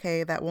been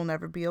okay. That will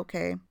never be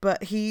okay.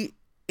 But he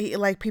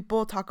like,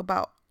 people talk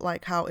about,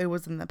 like, how it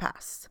was in the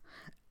past.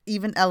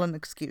 Even Ellen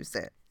excused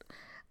it.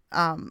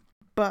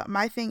 But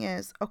my thing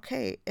is,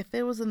 okay, if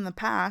it was in the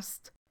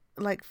past,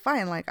 like,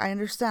 fine. Like, I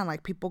understand,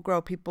 like, people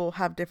grow, people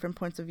have different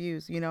points of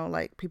views, you know,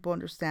 like, people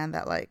understand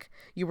that, like,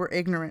 you were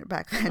ignorant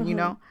back then, you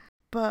know,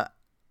 but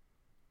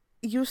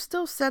you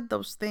still said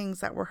those things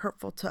that were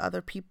hurtful to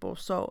other people.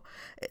 So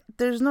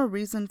there's no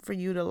reason for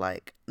you to,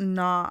 like,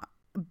 not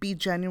be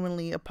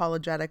genuinely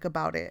apologetic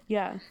about it.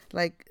 Yeah.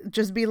 Like,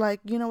 just be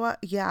like, you know what?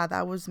 Yeah,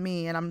 that was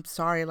me, and I'm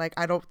sorry. Like,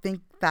 I don't think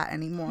that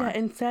anymore. Yeah,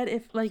 instead,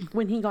 if, like,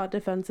 when he got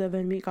defensive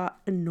and we got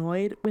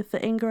annoyed with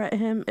the anger at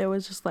him, it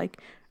was just like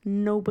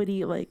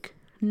nobody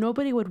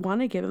would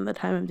want to give him the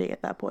time of day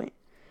at that point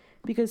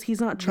because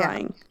he's not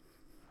trying.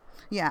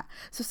 Yeah.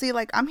 So see,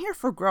 like, I'm here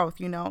for growth,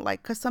 you know,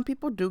 like, because some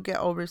people do get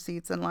over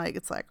receipts and, like,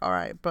 it's like, all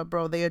right, but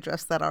bro, they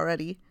addressed that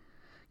already,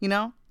 you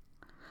know?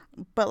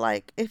 But,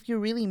 like, if you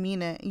really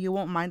mean it, you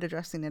won't mind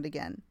addressing it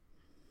again.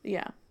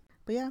 Yeah.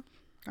 But yeah,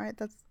 all right,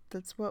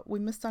 that's what we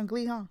missed on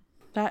Glee, huh?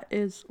 That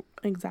is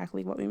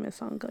exactly what we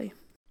missed on Glee.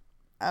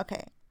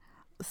 Okay.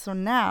 So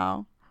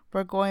now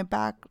we're going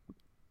back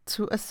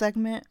to a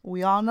segment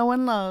we all know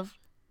and love.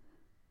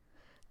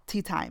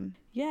 Tea time.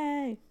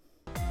 Yay.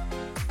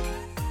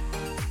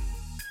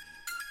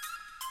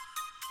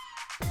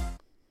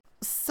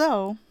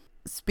 So,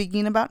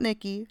 speaking about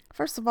Nikki,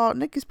 first of all,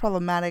 Nikki's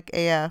problematic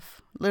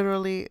AF.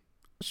 Literally,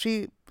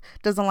 she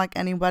doesn't like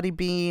anybody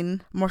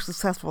being more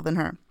successful than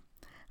her.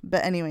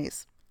 But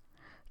anyways,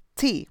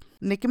 Nicki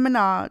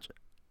Minaj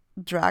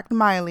dragged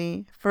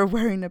Miley for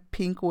wearing a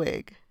pink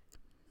wig.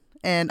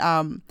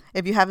 And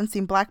if you haven't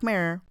seen Black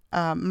Mirror,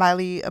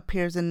 Miley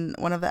appears in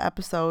one of the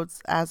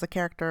episodes as a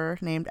character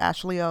named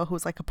Ashley O,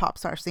 who's like a pop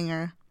star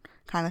singer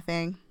kind of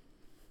thing.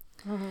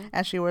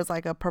 And she wears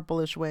like a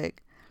purplish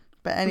wig.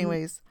 But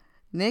anyways,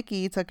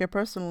 Nikki took it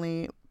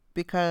personally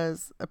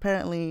because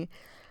apparently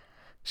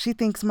she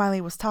thinks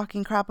Miley was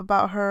talking crap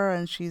about her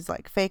and she's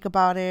like fake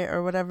about it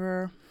or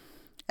whatever.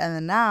 And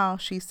then now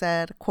she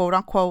said, quote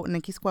unquote,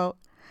 Nikki's quote,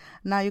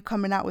 "Now you're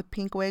coming out with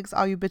pink wigs.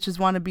 All you bitches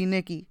want to be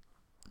Nikki."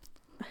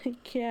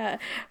 Yeah.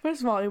 First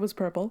of all, it was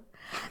purple.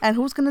 And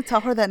who's going to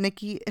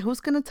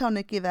tell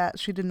Nikki that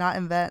she did not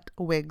invent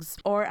wigs?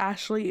 Or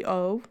Ashley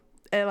O.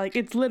 And, like,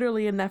 it's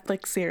literally a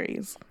Netflix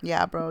series.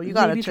 Yeah, bro, you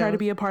gotta maybe chill. try to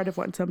be a part of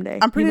one someday.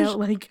 I'm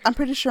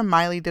pretty sure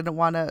Miley didn't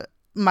want to.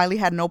 Miley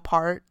had no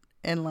part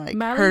in like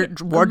her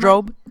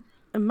wardrobe.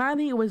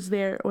 Miley was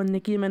there when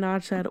Nicki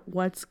Minaj said,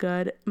 "What's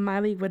good?"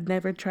 Miley would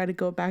never try to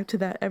go back to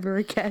that ever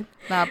again.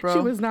 Nah, bro. She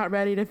was not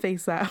ready to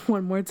face that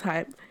one more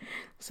time.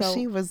 So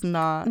she was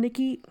not.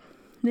 Nicki,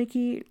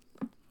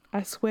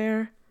 I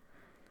swear,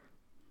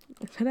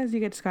 sometimes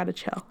you just gotta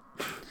chill.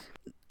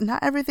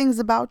 Not everything's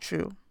about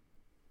you.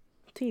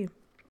 Tea.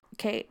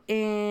 Okay,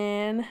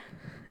 and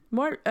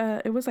more.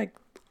 It was like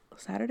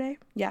Saturday.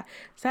 Yeah,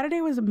 Saturday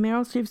was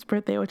Meryl Streep's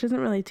birthday, which isn't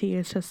really tea.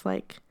 It's just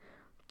like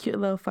cute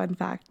little fun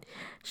fact.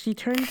 She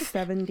turned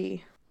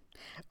 70.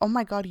 Oh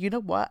my god! You know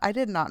what? I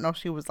did not know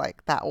she was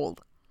like that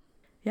old.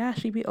 Yeah,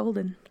 she'd be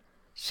olden.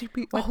 She'd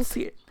be old.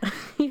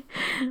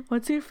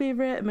 What's your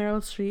favorite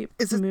Meryl Streep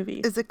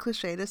movie? Is it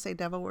cliche to say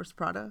Devil Wears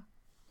Prada?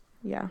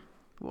 Yeah.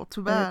 Well,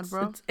 too bad,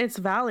 bro. It's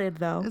valid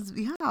though.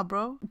 Yeah,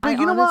 bro. But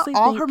you know what?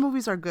 All her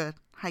movies are good.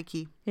 High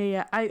key.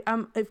 Yeah.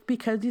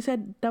 Because you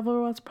said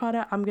Devil Wears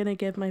Prada, I'm gonna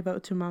give my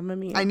vote to Mamma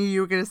Mia. I knew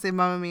you were gonna say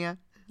Mamma Mia.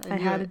 I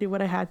had to do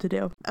what I had to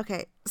do.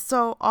 Okay.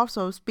 So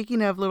also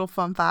speaking of little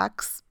fun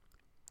facts,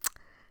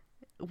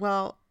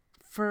 well,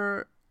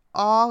 for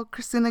all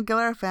Christina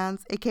Aguilera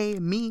fans, aka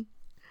me,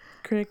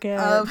 cricket.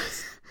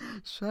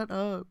 Shut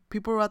up.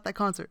 People were at that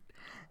concert.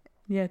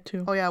 Yeah,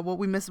 too. Oh yeah.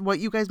 What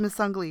you guys missed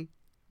on Glee.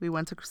 We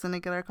went to Christina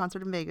Aguilera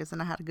concert in Vegas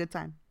and I had a good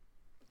time.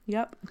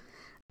 Yep.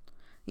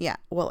 Yeah.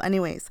 Well,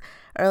 anyways,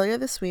 earlier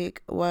this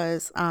week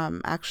was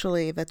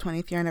actually the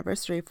 20th year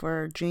anniversary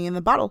for Genie in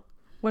the Bottle.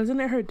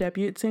 Wasn't it her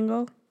debut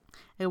single?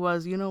 It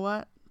was. You know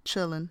what?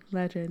 Chillin'.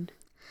 Legend.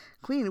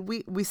 Queen.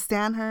 We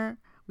stan her.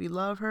 We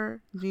love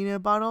her. Genie in a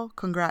Bottle.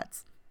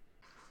 Congrats.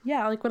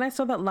 Yeah, like when I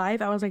saw that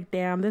live, I was like,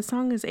 damn, this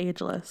song is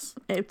ageless.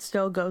 It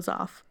still goes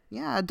off.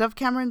 Yeah, Dove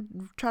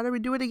Cameron tried to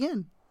redo it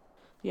again.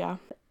 Yeah.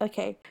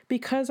 Okay.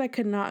 Because I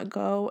could not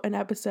go an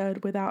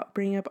episode without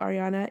bringing up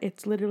Ariana,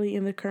 it's literally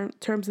in the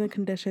current terms and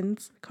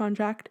conditions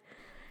contract.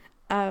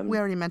 We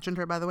already mentioned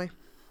her, by the way.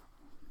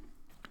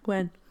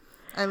 When?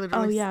 I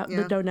literally... Oh, yeah,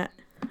 the donut.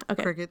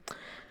 Okay. Cricket.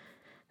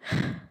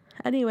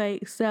 Anyway,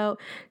 so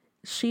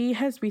she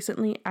has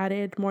recently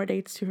added more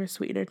dates to her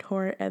Sweetener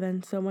tour, and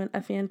then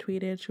a fan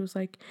tweeted, she was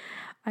like,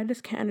 I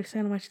just can't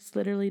understand why she's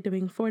literally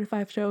doing 4 to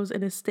 5 shows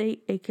in a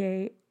state,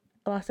 aka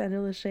Los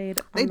Angeles Shade.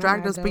 They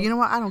dragged us, but you know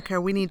what? I don't care.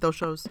 We need those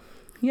shows.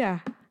 Yeah.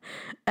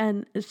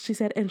 And she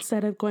said,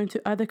 instead of going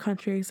to other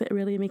countries, it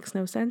really makes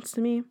no sense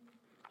to me.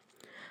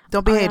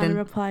 Don't be hating. Ariana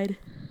replied,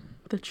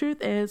 the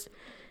truth is,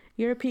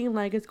 European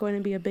leg is going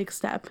to be a big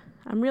step.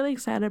 I'm really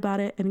excited about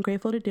it and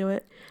grateful to do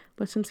it,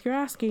 but since you're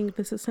asking,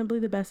 this is simply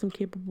the best I'm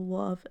capable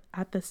of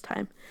at this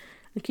time.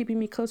 And keeping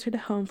me closer to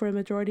home for a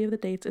majority of the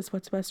dates is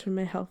what's best for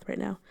my health right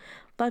now.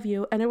 Love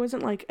you. And it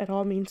wasn't like at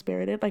all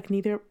mean-spirited. Like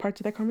neither parts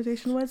of that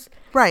conversation was.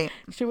 Right.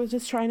 She was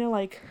just trying to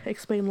like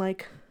explain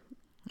like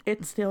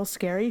it's still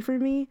scary for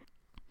me.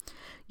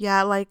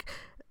 Yeah, like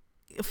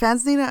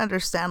fans need to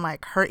understand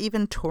like her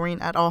even touring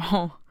at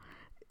all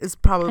is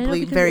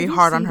probably very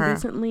hard on her.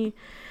 Recently,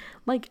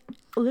 like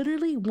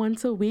literally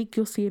once a week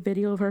you'll see a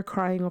video of her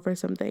crying over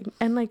something,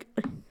 and like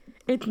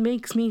it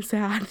makes me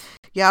sad.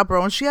 Yeah,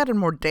 bro, and she added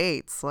more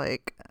dates.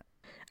 Like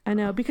I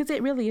know, because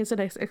it really is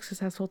a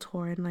successful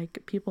tour, and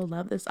like people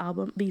love these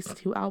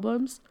 2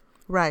 albums.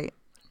 Right.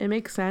 It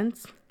makes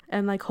sense,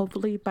 and like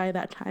hopefully by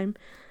that time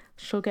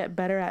she'll get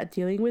better at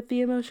dealing with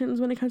the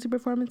emotions when it comes to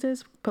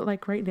performances. But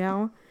like right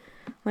now,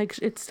 like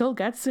it still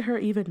gets to her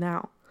even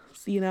now.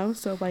 You know,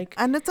 so like,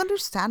 and it's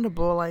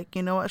understandable, like,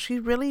 you know, she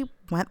really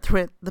went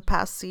through it the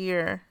past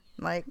year,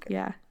 like,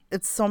 yeah,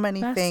 it's so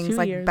many things,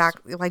 like years.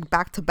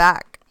 back to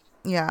back.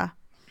 Yeah.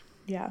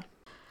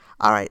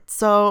 All right,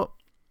 so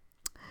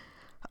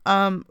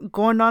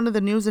going on to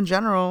the news in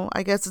general,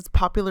 I guess it's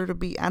popular to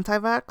be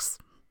anti-vax.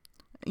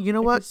 You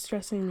know what? It's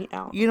stressing me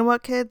out. You know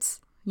what,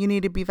 kids? You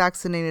need to be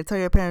vaccinated. Tell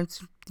your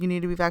parents you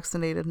need to be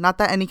vaccinated. Not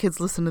that any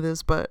kids listen to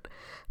this, but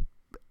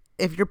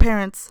if your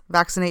parents,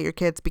 vaccinate your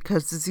kids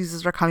because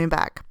diseases are coming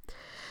back.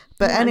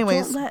 But yeah,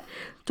 anyways,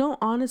 don't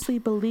honestly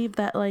believe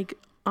that like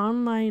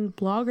online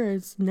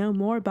bloggers know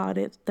more about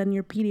it than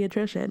your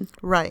pediatrician.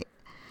 Right.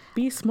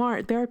 Be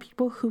smart. There are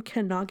people who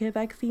cannot get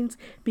vaccines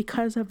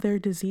because of their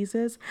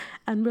diseases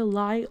and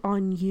rely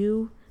on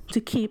you to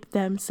keep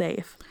them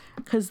safe,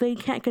 because they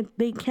can't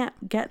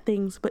get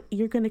things, but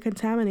you're going to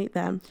contaminate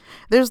them.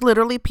 There's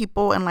literally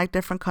people in like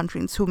different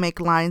countries who make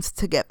lines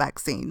to get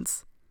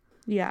vaccines.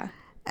 Yeah.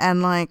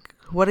 And like,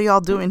 what are y'all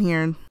doing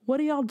here?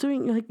 What are y'all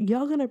doing? Like,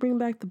 y'all gonna bring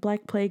back the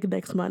Black Plague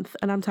next month,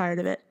 and I'm tired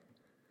of it.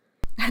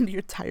 And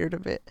you're tired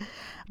of it.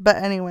 But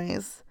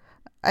anyways,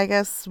 I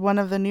guess one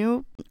of the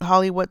new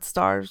Hollywood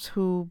stars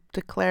who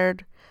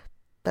declared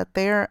that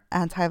they're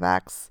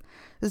anti-vax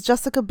is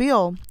Jessica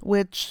Biel,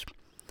 which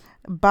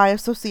by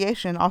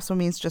association also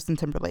means Justin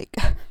Timberlake.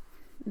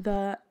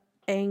 The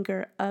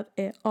anger of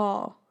it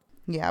all.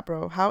 Yeah,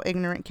 bro. How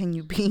ignorant can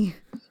you be?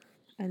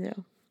 I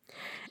know.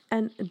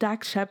 And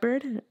Dax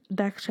Shepard.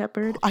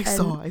 I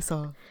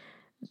saw.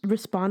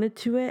 Responded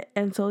to it,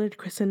 and so did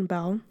Kristen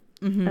Bell.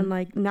 and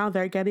like now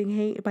they're getting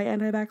hate by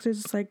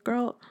anti-vaxxers. It's like,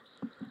 girl,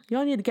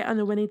 y'all need to get on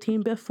the winning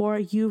team before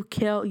you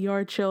kill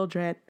your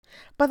children.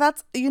 But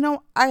that's, you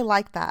know, I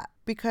like that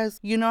because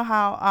you know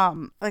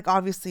how like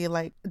obviously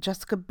like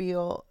Jessica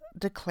Biel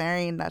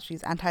declaring that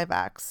she's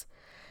anti-vax,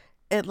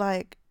 it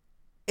like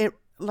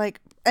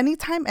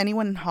anytime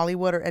anyone in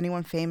Hollywood or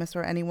anyone famous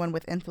or anyone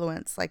with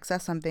influence like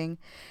says something,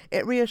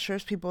 it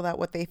reassures people that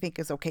what they think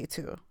is okay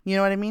too. You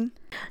know what I mean?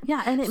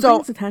 Yeah, and it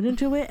brings attention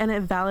to it and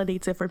it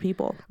validates it for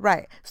people.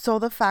 Right. So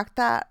the fact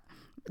that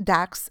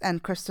Dax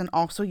and Kristen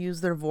also use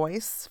their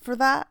voice for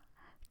that,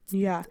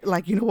 yeah,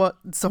 like, you know what?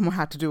 Someone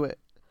had to do it.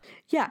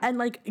 Yeah, and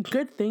like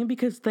good thing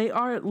because they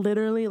are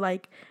literally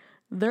like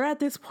they're at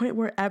this point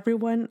where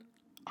everyone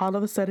all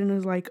of a sudden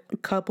is like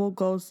couple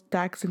goes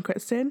Dax and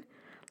Kristen.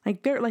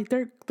 Like their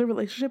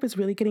relationship is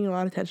really getting a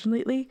lot of attention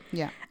lately.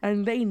 Yeah.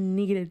 And they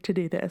needed to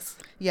do this.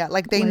 Yeah,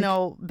 like they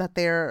know that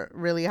they're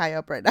really high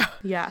up right now.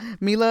 Yeah.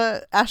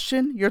 Mila,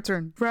 Ashton, your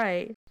turn.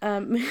 Right.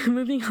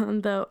 Moving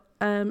on though.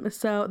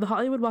 So the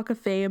Hollywood Walk of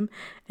Fame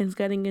is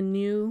getting a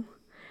new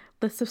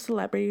list of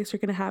celebrities who are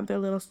gonna have their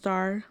little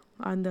star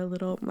on the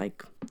little,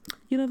 like,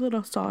 you know, the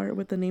little star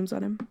with the names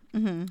on him.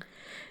 Mm-hmm.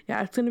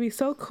 Yeah, it's gonna be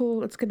so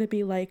cool. It's gonna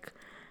be like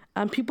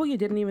people you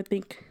didn't even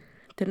think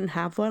didn't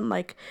have one,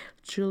 like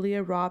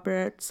Julia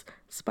Roberts,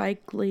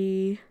 Spike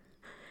Lee,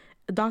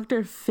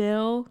 Dr.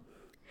 Phil,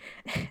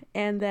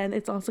 and then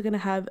it's also gonna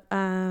have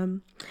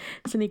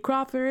Cindy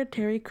Crawford,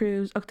 Terry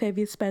Crews,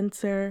 Octavia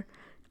Spencer,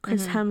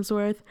 Chris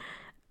Hemsworth,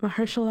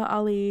 Mahershala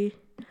Ali,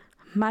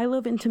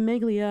 Milo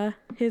Ventimiglia,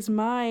 his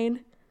mine.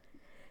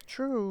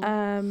 True.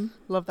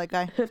 Love that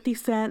guy. 50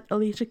 Cent,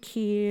 Alicia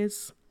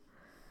Keys,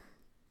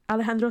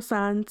 Alejandro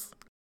Sanz,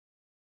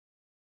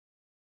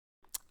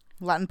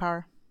 Latin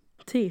power.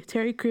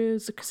 Terry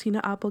Crews,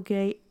 Christina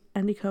Applegate,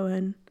 Andy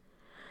Cohen.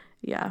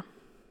 Yeah,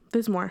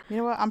 there's more. You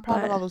know what? I'm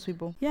proud of all those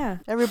people. Yeah,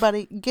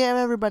 everybody, give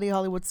everybody a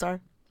Hollywood star.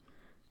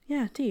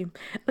 Yeah,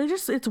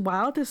 it's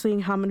wild to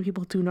seeing how many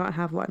people do not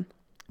have one.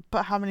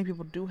 But how many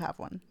people do have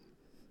one?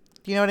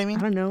 Do you know what I mean?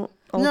 I don't know.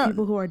 All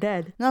people who are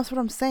dead. No, that's what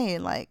I'm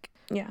saying. Like,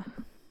 yeah.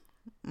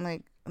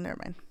 Like, never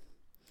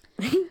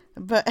mind.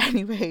 But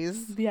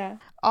anyways. Yeah.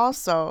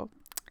 Also,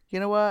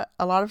 you know what?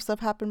 A lot of stuff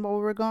happened while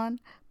we were gone,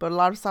 but a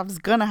lot of stuff is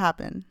gonna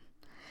happen.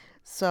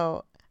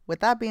 So, with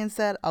that being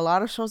said, a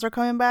lot of shows are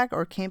coming back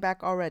or came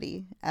back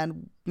already.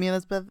 And me and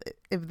Elizabeth,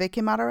 if they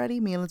came out already,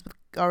 me and Elizabeth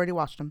already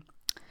watched them.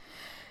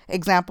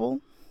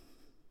 Example,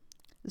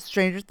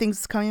 Stranger Things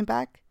is coming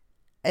back.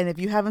 And if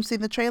you haven't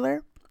seen the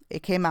trailer,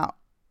 it came out.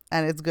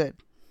 And it's good.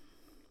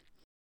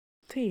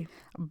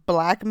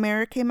 Black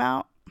Mirror came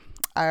out.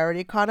 I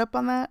already caught up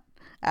on that.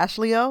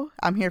 Ashley O,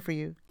 I'm here for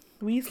you.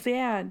 We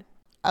stand.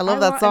 I love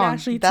that song.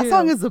 That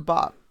song is a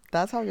bop.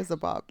 That song is a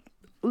bop.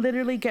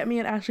 Literally get me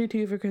an Ashley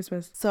 2 for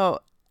Christmas.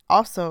 So,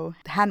 also,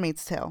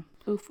 Handmaid's Tale.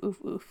 Oof,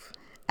 oof, oof.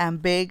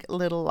 And Big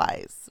Little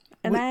Lies.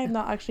 And I have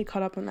not actually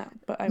caught up on that.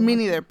 But me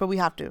neither, but we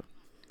have to.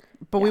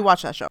 But we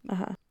watch that show.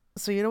 Uh-huh.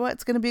 So, you know what?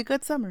 It's going to be a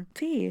good summer.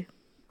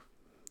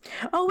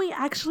 Oh, wait,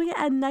 actually,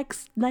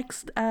 next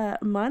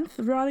month,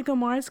 Veronica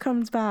Mars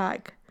comes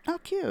back. Oh,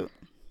 cute.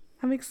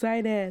 I'm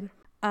excited.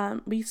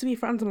 We used to be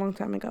friends a long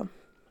time ago.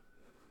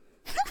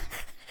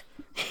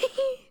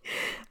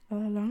 A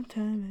long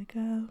time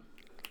ago.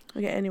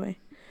 Okay, anyway.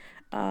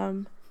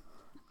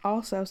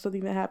 Also,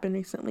 something that happened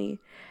recently.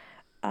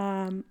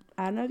 I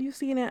don't know if you've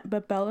seen it,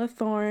 but Bella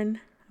Thorne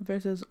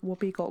versus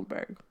Whoopi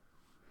Goldberg.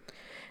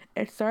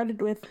 It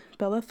started with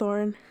Bella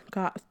Thorne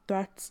got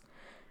threats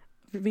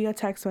via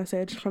text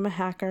message from a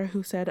hacker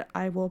who said,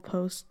 "I will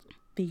post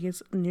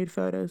these nude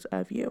photos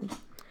of you."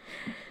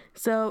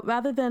 So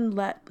rather than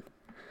like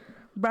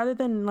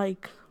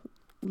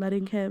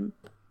letting him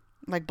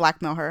like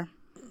blackmail her,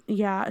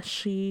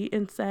 she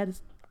instead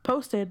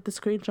posted the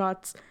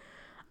screenshots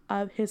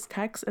of his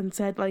text and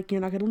said, like, "You're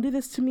not gonna do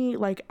this to me.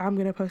 Like, I'm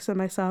gonna post it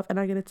myself, and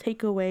I'm gonna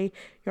take away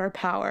your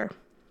power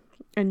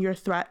and your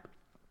threat."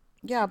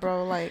 Yeah,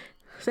 bro. Like,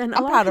 and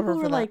I'm proud of her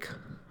for that. Like,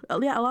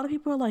 yeah, a lot of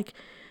people were like,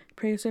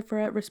 praised her for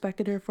it,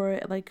 respected her for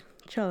it, like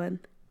chilling,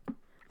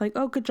 like,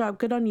 "Oh, good job,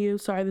 good on you.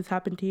 Sorry this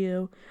happened to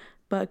you,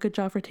 but good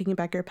job for taking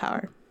back your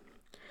power."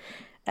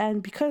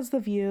 And because The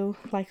View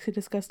likes to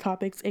discuss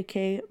topics,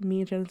 aka me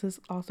and Genesis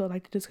also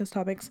like to discuss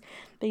topics,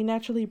 they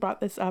naturally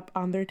brought this up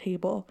on their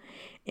table.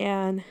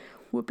 And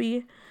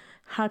Whoopi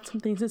had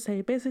some things to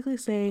say, basically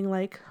saying,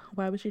 like,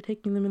 why was she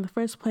taking them in the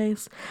first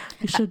place?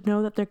 You should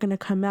know that they're going to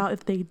come out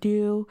if they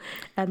do.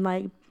 And,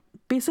 like,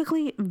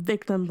 basically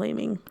victim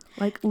blaming.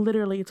 Like,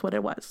 literally, it's what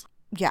it was.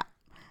 Yeah.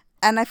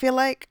 And I feel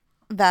like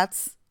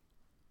that's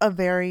a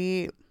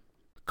very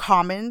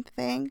common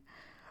thing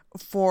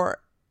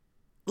for,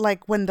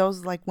 like, when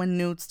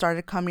nudes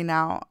started coming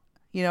out,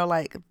 you know,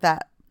 like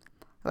that,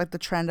 like the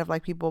trend of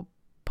like people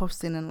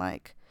posting and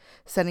like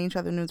sending each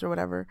other nudes or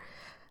whatever.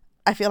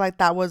 I feel like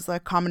that was a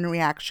common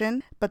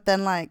reaction. But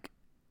then like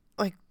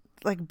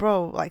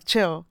bro, like,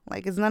 chill.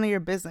 Like, it's none of your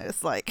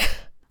business. Like,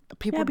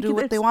 people do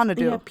what they want to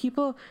do.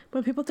 Yeah,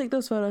 when people take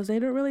those photos, they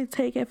don't really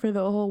take it for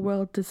the whole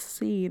world to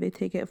see. They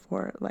take it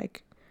for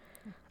like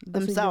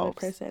themselves.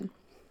 Person.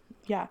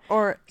 Yeah.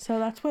 Or so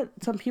that's what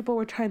some people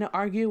were trying to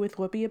argue with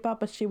Whoopi about,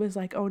 but she was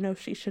like, oh no,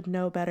 she should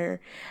know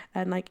better,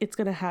 and like it's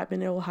gonna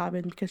happen, it will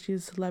happen because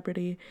she's a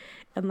celebrity.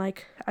 And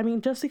like, I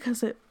mean, just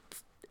because it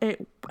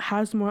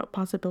has more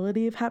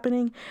possibility of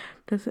happening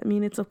doesn't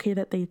mean it's okay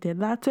that they did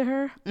that to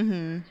her.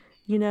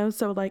 You know,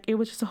 so like it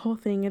was just a whole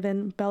thing. And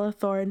then Bella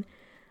Thorne,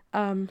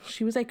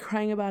 she was like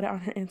crying about it on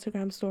her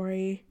Instagram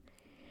story,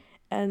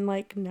 and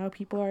like now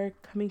people are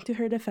coming to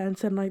her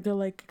defense, and like they're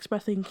like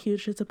expressing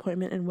huge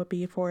disappointment in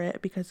Whoopi for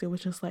it, because it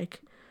was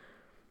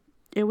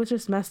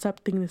just messed up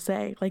thing to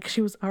say. Like,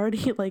 she was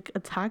already like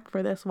attacked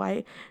for this,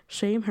 why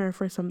shame her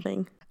for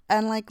something?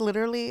 And like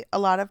literally a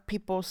lot of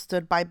people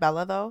stood by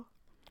Bella though.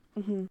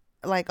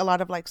 Like a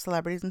lot of like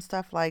celebrities and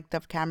stuff, like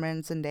Dove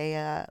Cameron,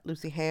 Zendaya,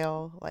 Lucy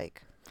Hale,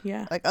 like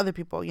other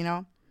people, you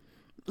know.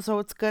 So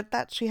it's good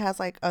that she has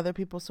like other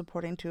people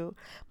supporting too,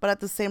 but at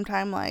the same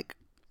time, like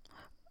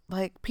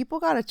people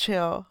gotta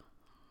chill.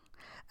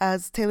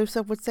 As Taylor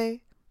Swift would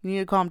say, you need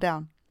to calm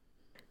down.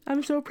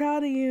 I'm so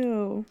proud of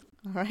you.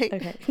 All right.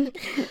 Okay.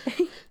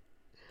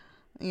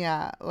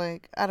 Yeah,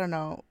 like I don't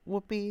know,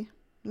 Whoopi,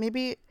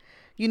 maybe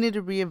you need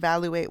to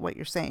reevaluate what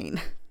you're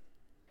saying.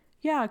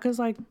 Yeah, because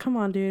like, come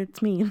on, dude,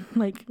 it's me.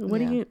 Like, what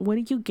are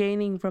you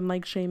gaining from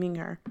like shaming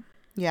her?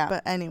 Yeah,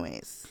 but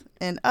anyways,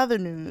 in other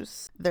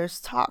news, there's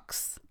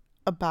talks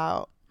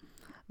about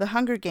the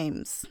Hunger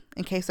Games,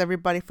 in case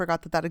everybody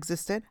forgot that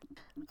existed.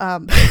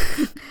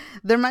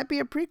 There might be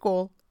a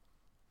prequel.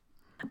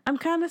 I'm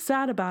kind of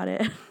sad about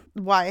it.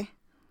 Why?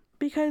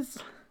 Because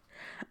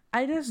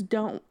I just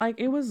don't, like,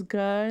 it was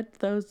good.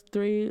 Those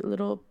 3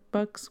 little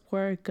books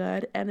were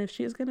good. And if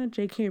she's gonna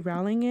J.K.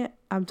 Rowling it,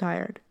 I'm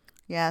tired.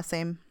 Yeah,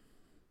 same.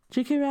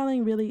 J.K.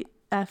 Rowling really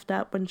effed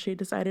up when she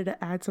decided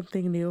to add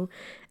something new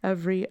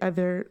every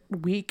other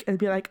week and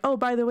be like, oh,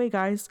 by the way,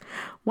 guys,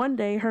 one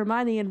day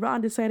Hermione and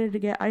Ron decided to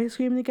get ice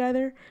cream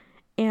together,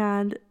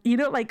 and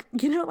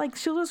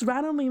she'll just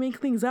randomly make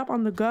things up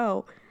on the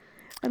go.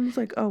 And it's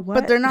like, oh, what?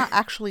 But they're not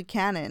actually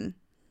canon.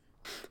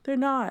 They're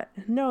not.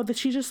 No, that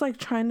she's just like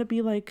trying to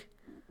be like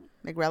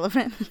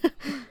relevant.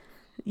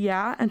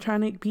 Yeah, and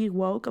trying to be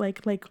woke.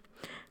 Like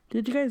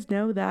did you guys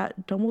know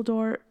that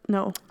Dumbledore?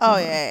 No. Oh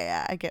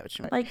yeah, I get what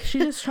you mean. Like,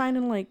 she's just trying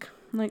to like,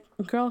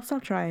 girl,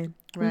 stop trying.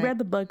 Right. We read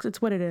the books.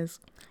 It's what it is.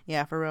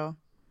 Yeah, for real.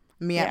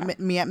 Me at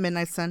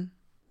Midnight Sun.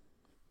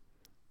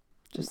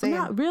 Just saying.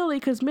 Not really,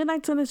 because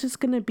Midnight Sun is just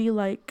gonna be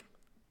like,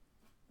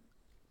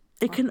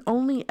 it can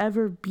only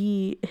ever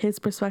be his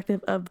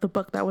perspective of the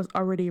book that was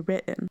already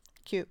written.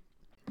 Cute.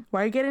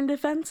 Why are you getting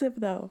defensive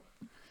though?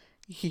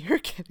 You're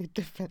getting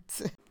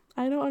defensive.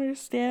 I don't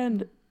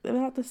understand. They're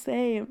not the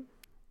same.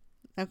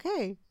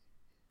 Okay.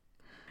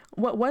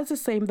 What was the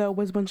same though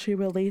was when she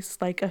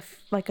released like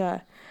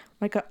a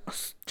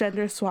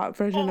gender swap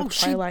version of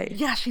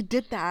Twilight. She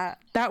did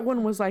that. That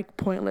one was like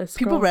pointless.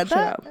 People read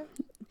that?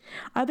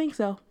 I think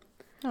so.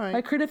 All right.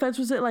 Like, her defense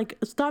was it like,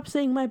 stop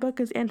saying my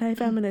book is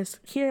anti-feminist.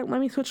 Here, let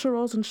me switch the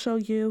roles and show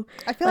you.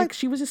 I feel like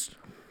she was just.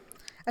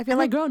 I feel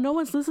like, girl, no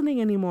one's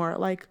listening anymore.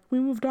 Like, we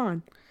moved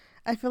on.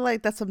 I feel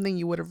like that's something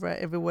you would have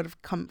read if it would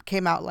have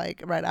came out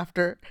like right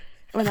after.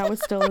 When I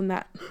was still in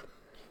that.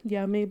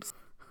 Yeah, maybe.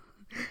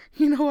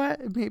 You know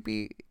what?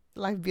 Maybe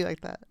life be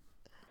like that.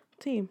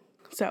 Team.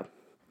 So,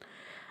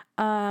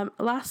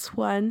 last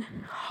one,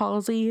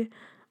 Halsey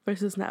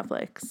versus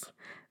Netflix.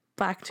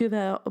 Back to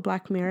the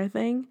Black Mirror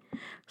thing.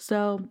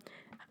 So,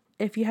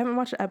 if you haven't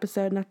watched the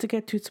episode, not to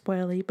get too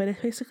spoily, but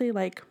it's basically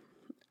like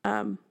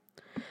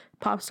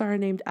pop star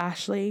named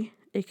Ashley,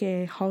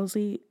 aka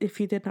Halsey. If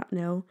you did not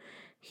know,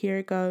 here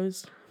it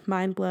goes.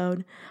 Mind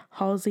blown.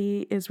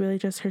 Halsey is really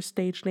just her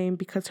stage name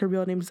because her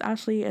real name is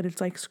Ashley, and it's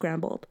like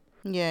scrambled.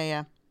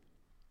 Yeah.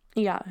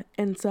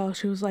 And so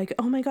she was like,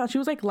 oh my god, she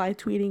was like live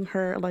tweeting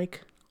her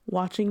like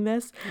watching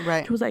this.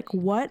 Right. She was like,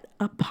 what?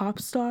 A pop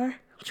star?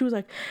 She was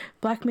like,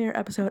 Black Mirror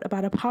episode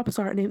about a pop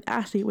star named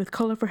Ashley with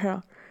colorful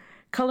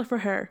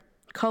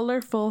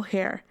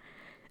hair.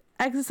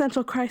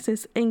 Existential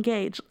crisis,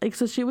 engage. Like,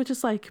 so she was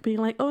just like being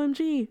like,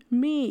 OMG,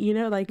 me, you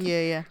know, like,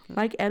 yeah.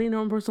 Like any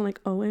normal person,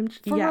 like,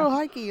 OMG. For real,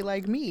 hikey,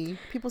 like me.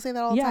 People say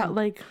that all the time. Yeah,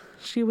 like,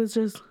 she was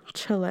just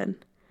chilling.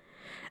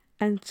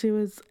 And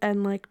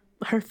like,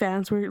 her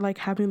fans were like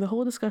having the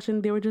whole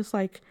discussion. They were just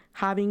like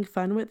having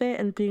fun with it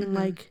and being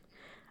like,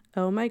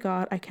 oh my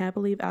god, I can't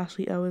believe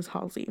Ashley O is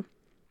Halsey.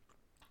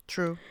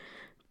 True.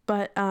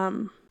 But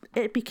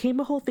it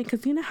became a whole thing,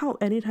 because you know how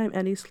anytime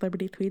any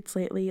celebrity tweets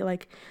lately,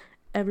 like,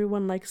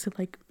 everyone likes to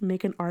like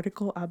make an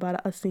article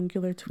about a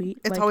singular tweet.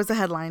 It's like, always a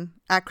headline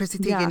at Chrissy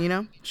Teigen, you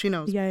know? She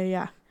knows.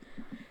 Yeah.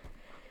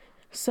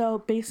 So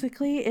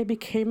basically it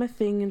became a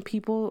thing, and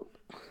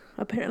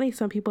apparently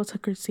some people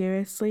took her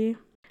seriously.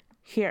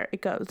 Here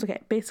it goes. Okay,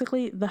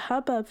 basically the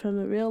hubbub from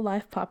a real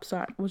life pop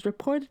star was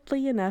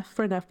reportedly enough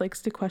for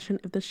Netflix to question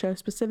if the show's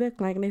specific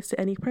likeness to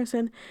any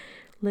person,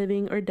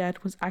 living or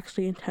dead, was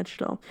actually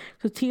intentional.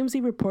 So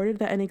TMZ reported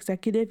that an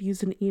executive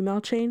used an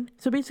email chain.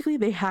 So basically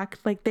they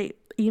hacked, like,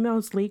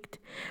 emails leaked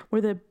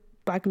where the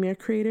Black Mirror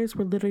creators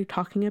were literally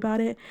talking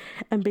about it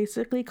and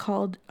basically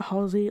called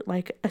Halsey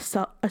like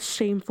a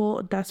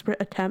shameful,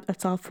 desperate attempt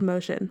at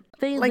self-promotion.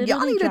 They like,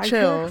 y'all need to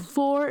chill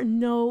for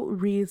no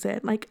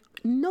reason. Like,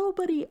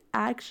 nobody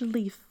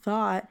actually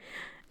thought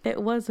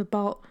it was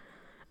about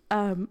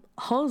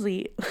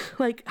Halsey.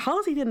 Like,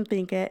 Halsey didn't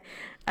think it.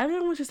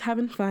 Everyone was just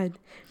having fun.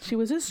 She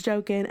was just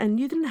joking, and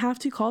you didn't have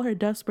to call her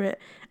desperate.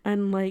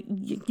 And like,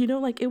 you know,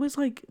 like, it was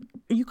like,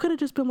 you could have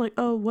just been like,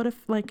 oh, what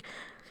if, like,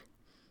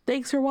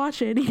 thanks for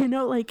watching, you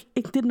know, like,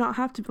 it did not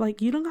have to,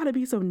 like, you don't gotta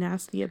be so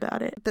nasty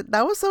about it.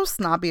 That was so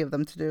snobby of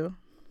them to do.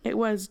 It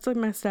was. It's like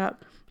messed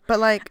up. But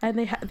like, and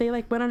they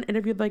like went on an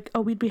interview like,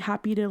 oh, we'd be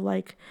happy to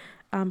like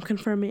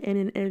confirm it in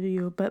an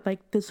interview, but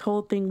like this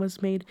whole thing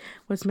was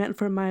meant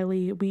for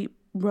Miley. We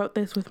wrote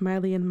this with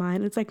Miley in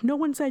mind. It's like, no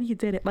one said you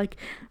did it. Like,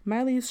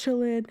 Miley's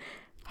chilling,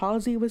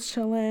 Halsey was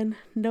chilling.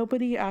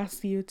 Nobody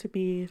asked you to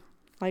be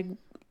like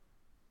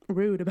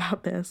rude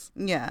about this.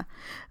 Yeah.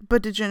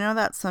 But did you know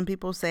that some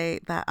people say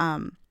that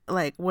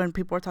like when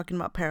people are talking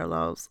about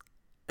parallels,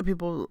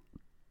 people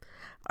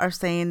are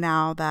saying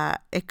now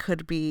that it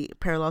could be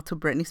parallel to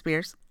Britney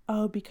Spears?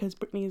 Oh, because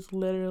Britney's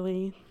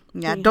literally,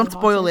 yeah, don't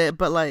spoil it,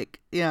 but like,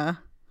 yeah.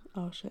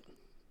 Oh shit.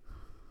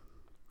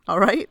 All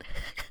right.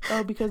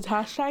 Oh, because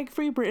hashtag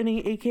free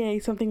Britney, aka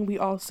something we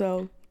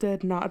also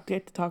did not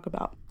get to talk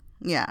about.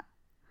 Yeah.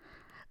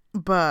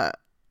 But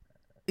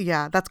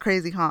yeah, that's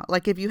crazy, huh?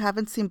 Like, if you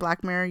haven't seen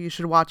Black Mirror, you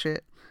should watch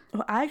it.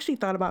 Oh, I actually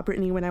thought about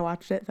Britney when I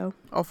watched it, though.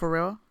 Oh, for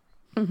real?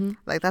 Mm-hmm.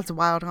 Like, that's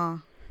wild, huh?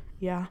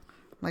 Yeah.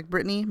 Like,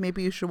 Britney,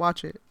 maybe you should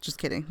watch it. Just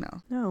kidding.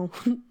 No. No.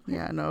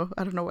 Yeah, no.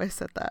 I don't know why I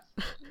said that.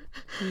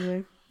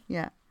 Anyway.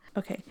 Yeah.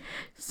 Okay.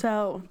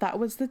 So that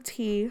was the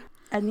tea.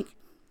 And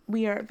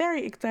we are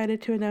very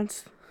excited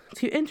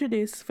to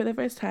introduce for the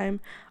first time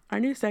our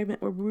new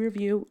segment where we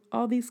review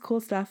all these cool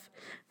stuff.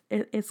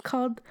 It's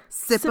called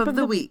Sip of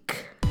the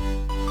Week.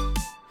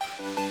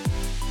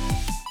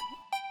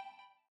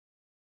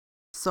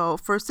 So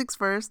first things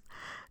first.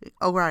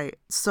 All right.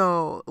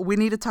 So we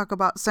need to talk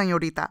about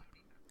Señorita.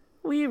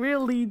 We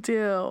really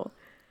do.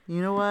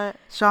 You know what?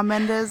 Shawn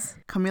Mendes,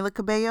 Camila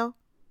Cabello.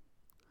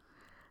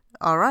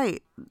 All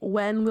right.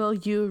 When will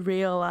you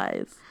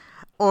realize?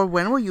 Or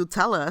when will you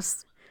tell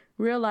us?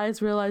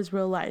 Realize.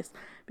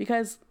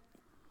 Because,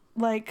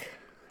 like,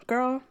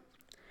 girl,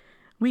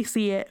 we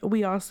see it.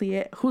 We all see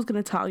it. Who's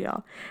going to tell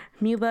y'all?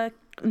 Mila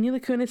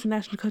Kunis and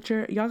National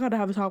Kutcher, y'all got to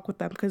have a talk with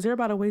them because they're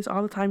about to waste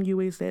all the time you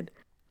wasted.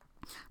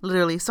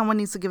 Literally, someone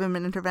needs to give him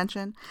an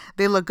intervention.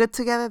 They look good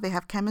together. They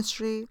have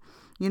chemistry.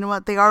 You know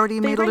what? They already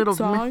made a little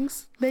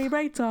songs. They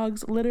write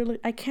songs. Literally,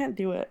 I can't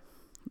do it.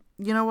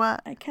 You know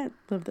what? I can't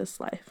live this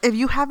life. If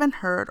you haven't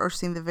heard or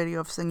seen the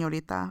video of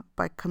Señorita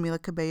by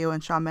Camila Cabello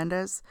and Shawn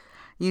Mendes,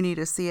 you need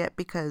to see it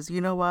because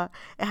you know what?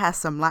 It has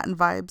some Latin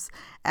vibes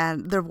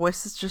and their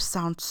voices just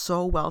sound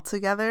so well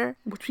together.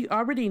 Which we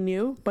already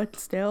knew, but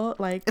still,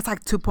 like... It's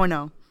like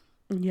 2.0.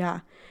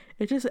 Yeah.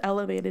 It just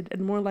elevated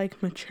and more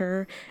like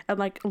mature and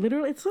like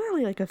literally, it's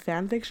literally like a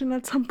fan fiction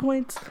at some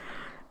points.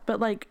 But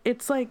like,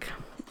 it's so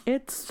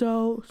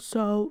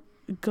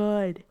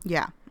good.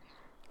 Yeah.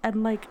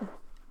 And like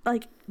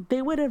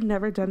they would have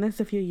never done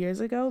this a few years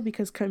ago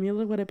because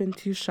Camila would have been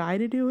too shy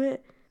to do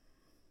it.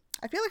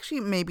 I feel like she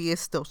maybe is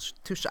still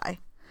too shy.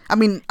 I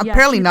mean, yeah,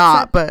 apparently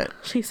not, but...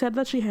 She said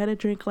that she had to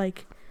drink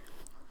like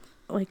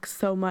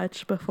so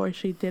much before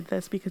she did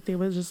this because it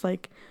was just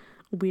like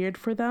weird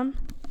for them.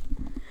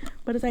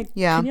 But it's like,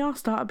 yeah. Can y'all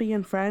stop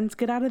being friends?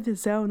 Get out of the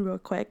zone real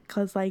quick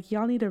because like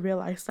y'all need to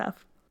realize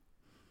stuff.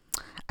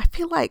 I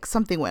feel like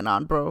something went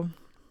on, bro.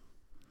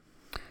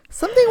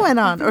 Something went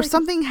on, or like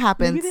something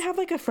happened. Maybe they have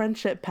like a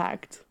friendship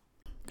pact.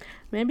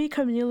 Maybe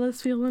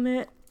Camila's feeling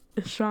it,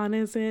 Shawn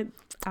isn't.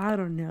 I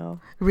don't know.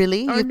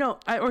 Really?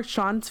 Or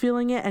Shawn's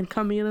feeling it, and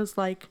Camila's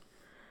like,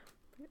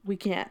 we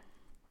can't.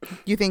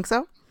 You think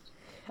so?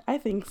 I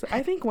think so.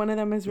 I think one of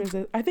them is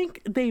I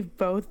think they've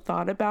both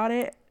thought about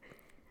it,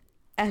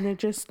 and they're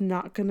just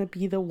not gonna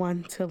be the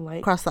one to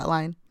like cross that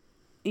line.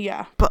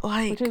 Yeah, but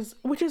like,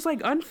 which is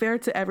like unfair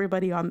to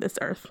everybody on this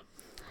earth.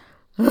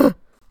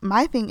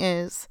 My thing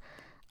is,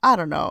 I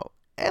don't know.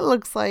 It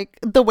looks like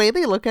the way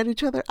they look at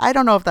each other. I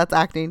don't know if that's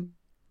acting.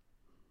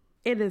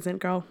 It isn't,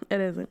 girl.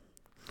 It isn't.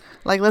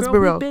 Like, let's be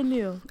real.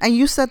 And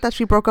you said that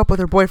she broke up with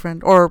her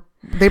boyfriend, or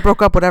they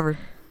broke up, whatever.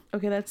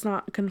 Okay, that's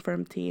not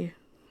confirmed, T.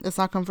 It's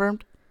not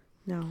confirmed?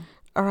 No.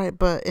 All right,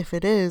 but if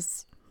it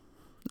is,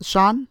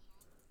 Shawn,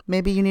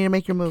 maybe you need to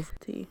make your move.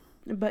 T.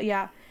 But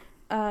yeah,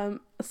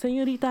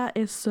 Señorita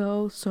is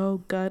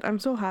so good. I'm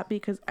so happy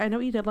because I know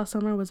What You Did Last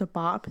Summer was a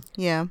bop.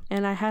 Yeah.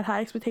 And I had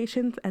high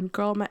expectations, and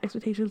girl, my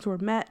expectations were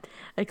met,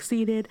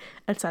 exceeded,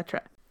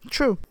 etc.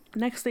 True.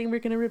 Next thing we're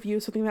going to review,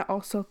 something that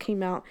also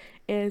came out,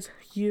 is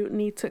You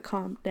Need to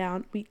Calm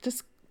Down. We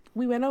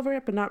went over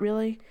it, but not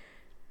really.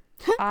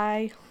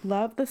 I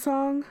love the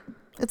song.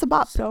 It's a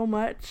bop. So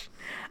much.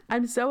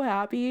 I'm so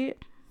happy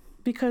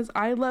because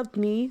I loved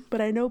Me,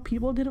 but I know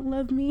people didn't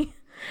love Me.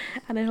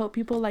 And I hope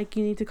people like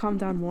You Need to Calm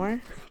Down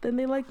more than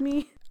they like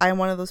Me. I'm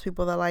one of those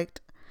people that liked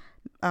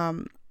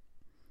You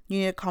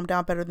Need to Calm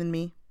Down better than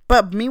Me.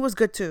 But Me was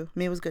good too.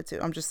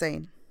 I'm just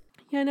saying.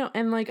 Yeah, no,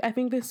 and like I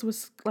think this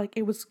was like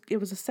it was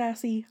a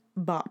sassy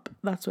bop.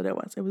 That's what it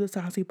was. It was a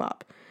sassy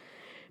bop.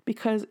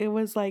 Because it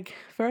was like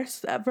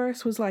that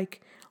verse was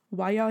like,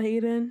 why y'all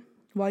hating?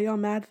 Why y'all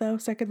mad though?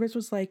 Second verse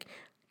was like,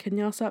 can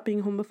y'all stop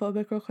being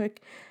homophobic real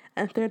quick?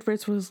 And third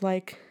verse was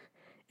like,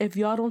 if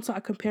y'all don't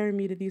stop comparing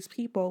me to these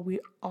people, we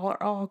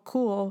are all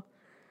cool.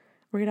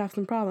 We're gonna have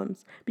some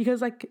problems.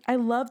 Because like I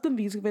love the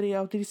music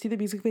video. Did you see the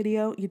music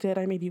video? You did.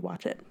 I made you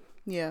watch it.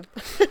 Yeah.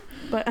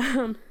 But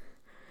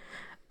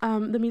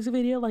the music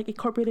video like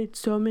incorporated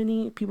so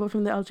many people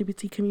from the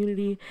LGBT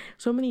community,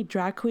 so many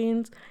drag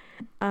queens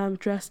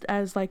dressed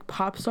as like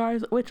pop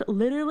stars, which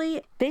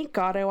literally, thank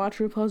God I watched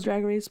RuPaul's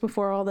Drag Race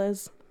before all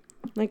this.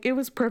 Like it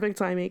was perfect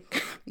timing.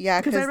 Yeah,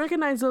 because I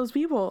recognize those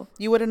people.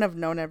 You wouldn't have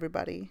known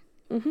everybody.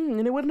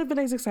 And it wouldn't have been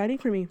as exciting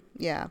for me.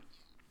 Yeah.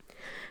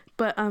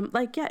 But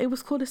like yeah, it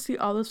was cool to see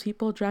all those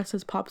people dressed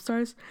as pop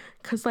stars.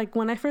 Because like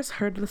when I first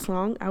heard the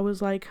song, I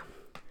was like,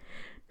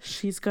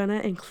 she's gonna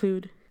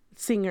include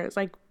singers,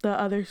 like the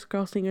other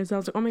girl singers. I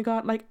was like, oh my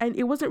God, like, and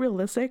it wasn't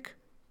realistic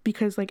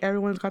because like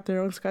everyone's got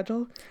their own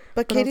schedule.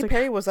 But Katy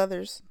Perry was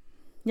others.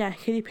 Yeah,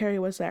 Katy Perry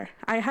was there.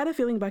 I had a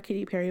feeling about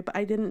Katy Perry, but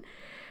I didn't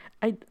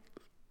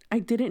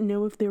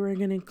know if they were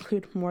gonna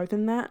include more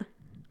than that.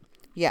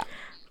 Yeah.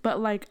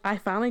 But like I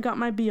finally got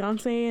my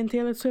Beyonce and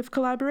Taylor Swift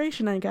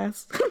collaboration, I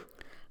guess.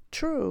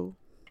 True.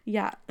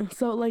 Yeah.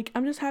 So like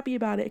I'm just happy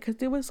about it because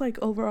it was like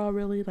overall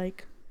really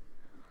like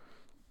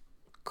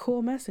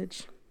cool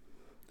message.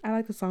 I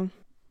like the song.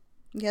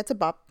 Yeah, it's a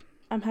bop.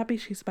 I'm happy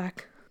she's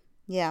back.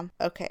 Yeah.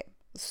 Okay.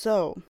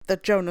 So, the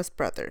Jonas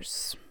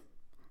Brothers.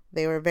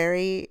 They were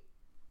very...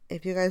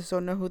 If you guys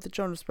don't know who the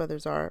Jonas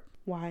Brothers are...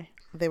 Why?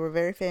 They were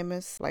very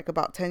famous, like,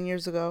 about 10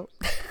 years ago.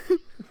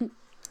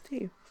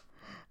 You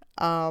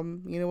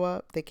know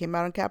what? They came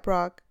out on Camp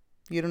Rock.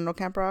 You don't know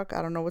Camp Rock?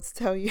 I don't know what to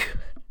tell you.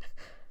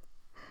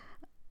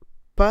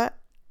 But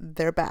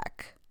they're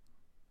back.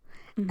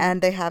 Mm-hmm.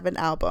 And they have an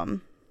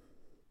album.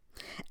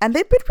 And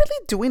they've been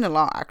really doing a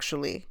lot,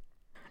 actually.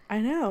 I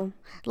know.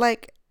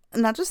 Like,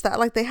 not just that,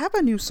 like, they have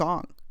a new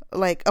song,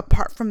 like,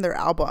 apart from their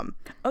album.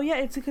 Oh, yeah,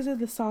 it's because of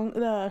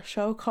the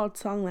show called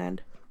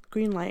Songland,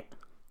 Greenlight.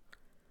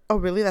 Oh,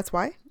 really? That's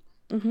why?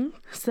 Mm-hmm.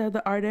 So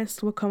the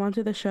artist will come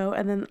onto the show,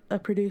 and then a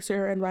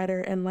producer and writer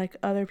and, like,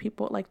 other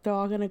people, like, they're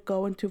all going to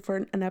go into for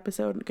an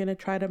episode, going to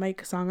try to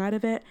make a song out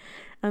of it,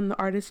 and the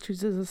artist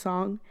chooses a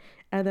song,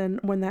 and then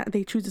when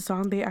they choose a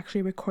song, they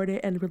actually record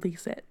it and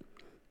release it.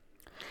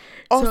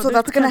 Oh, so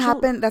that's going to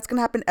happen. That's going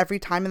to happen every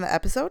time in the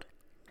episode?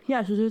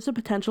 Yeah, so there's a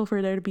potential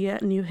for there to be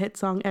a new hit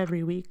song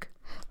every week.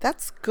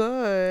 That's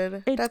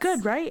good. That's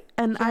good, right?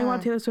 And yeah. I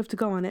want Taylor Swift to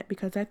go on it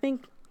because I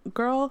think,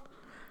 girl,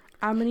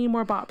 I'm going to need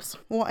more bops.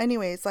 Well,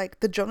 anyways, like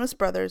the Jonas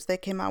Brothers, they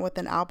came out with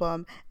an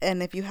album.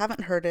 And if you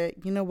haven't heard it,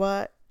 you know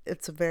what?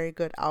 It's a very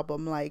good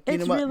album. Like, you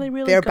know what? Really,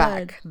 really They're good.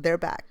 back. They're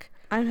back.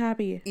 I'm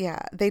happy. Yeah,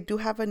 they do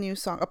have a new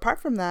song.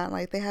 Apart from that,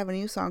 like they have a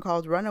new song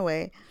called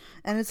Runaway.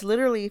 And it's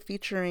literally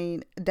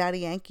featuring Daddy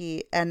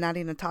Yankee and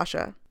Natti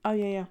Natasha. Oh,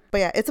 yeah. But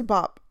yeah, it's a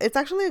bop. It's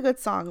actually a good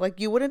song. Like,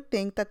 you wouldn't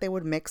think that they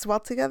would mix well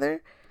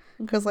together.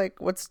 Because,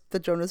 like, what's the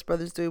Jonas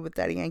Brothers doing with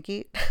Daddy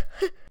Yankee?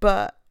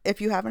 But if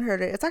you haven't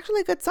heard it, it's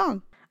actually a good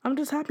song. I'm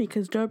just happy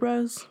because Joe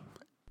Bros.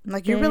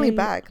 Like, you're really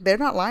back. They're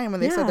not lying when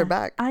they said they're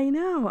back. I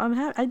know. I'm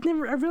happy. I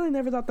really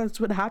never thought that's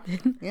what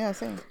happened. Yeah,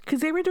 same.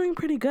 Because they were doing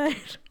pretty good.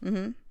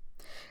 Mm-hmm.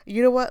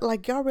 You know what?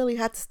 Like, y'all really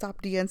had to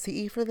stop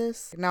DNCE for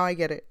this. Now I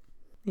get it.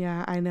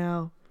 Yeah, I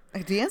know.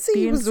 Like,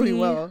 DNCE was doing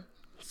well.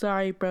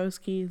 Sorry,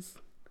 broskies.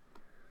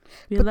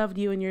 We loved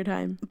you in your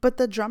time. But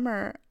the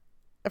drummer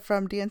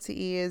from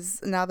DNCE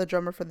is now the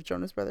drummer for the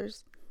Jonas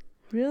Brothers.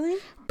 Really?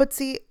 But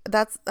see,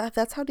 that's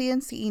how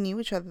DNCE knew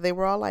each other. They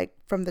were all like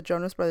from the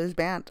Jonas Brothers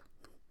band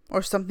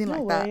or something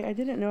like that. I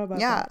didn't know about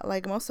that. Yeah,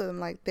 like most of them,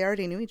 like they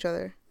already knew each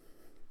other.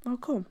 Oh,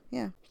 cool.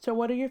 Yeah. So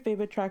what are your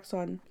favorite tracks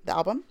on the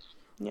album?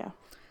 Yeah.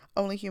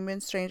 Only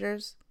Human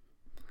Strangers.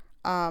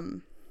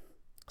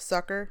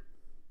 Sucker.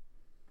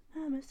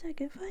 I'm a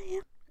sucker for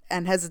you.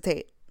 And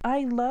Hesitate.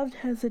 I loved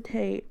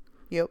Hesitate.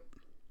 Yep.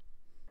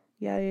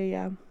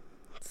 Yeah.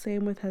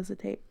 Same with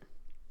Hesitate.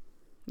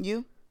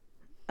 You?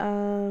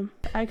 I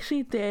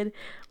actually did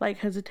like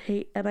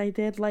Hesitate, and I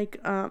did like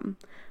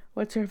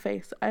what's her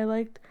face? I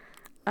liked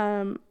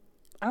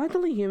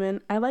Only Human.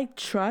 I liked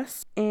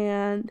Trust,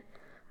 and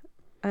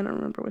I don't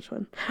remember which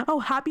one. Oh,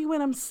 Happy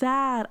When I'm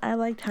Sad. I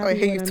liked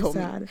Happy When I'm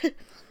Sad.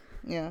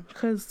 Yeah.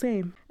 Cause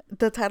same.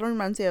 The title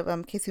reminds me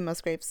of Casey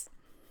Musgraves.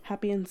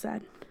 Happy and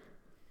Sad.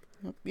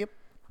 Yep.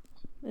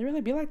 It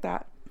really be like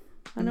that.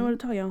 I know what to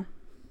tell y'all.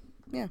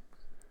 Yeah.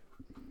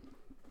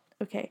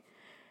 Okay.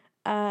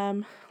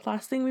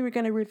 Last thing we're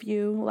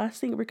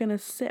gonna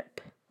sip.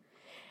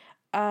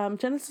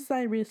 Genesis and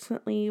I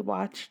recently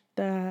watched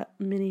the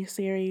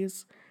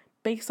miniseries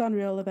based on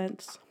real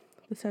events,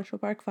 the Central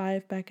Park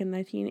 5 back in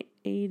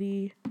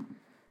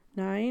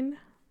 1989.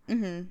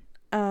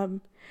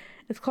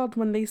 It's called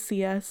When They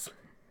See Us.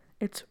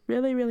 It's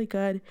really, really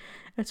good.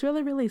 It's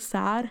really, really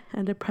sad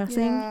and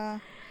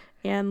depressing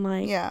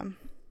and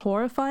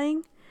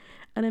horrifying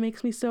And it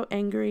makes me so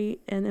angry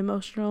and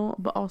emotional,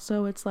 but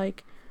also it's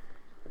like,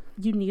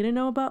 you need to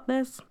know about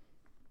this.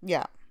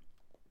 Yeah.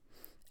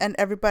 And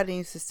everybody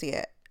needs to see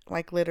it.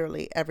 Like,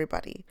 literally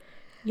everybody.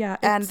 Yeah.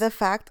 And the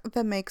fact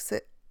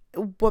that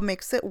what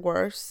makes it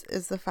worse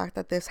is the fact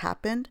that this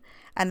happened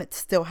and it's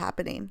still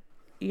happening.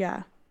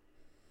 Yeah.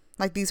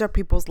 Like, these are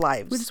people's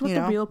lives. Which is what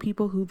the real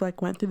people who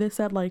like went through this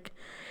said. Like,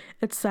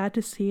 it's sad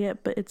to see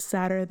it, but it's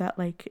sadder that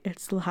like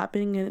it's still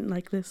happening, and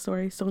like this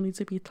story still needs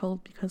to be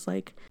told, because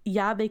like,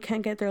 yeah, they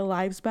can't get their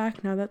lives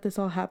back now that this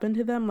all happened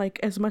to them. Like,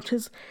 as much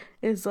as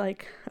is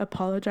like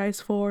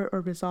apologized for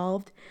or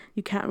resolved,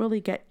 they can't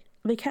really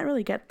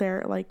get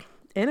their like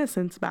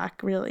innocence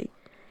back, really.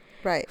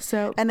 Right.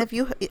 So, and if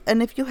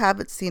you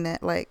haven't seen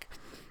it, like,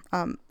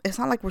 it's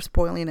not like we're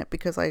spoiling it,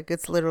 because like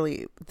it's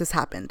literally, this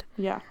happened.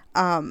 Yeah.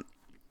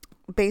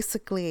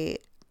 Basically,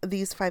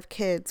 these 5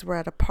 kids were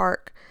at a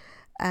park,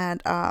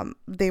 and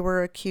they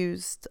were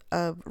accused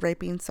of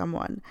raping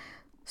someone.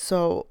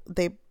 So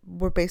they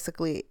were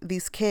basically,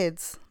 these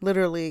kids,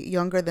 literally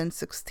younger than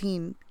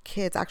 16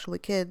 kids, actually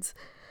kids,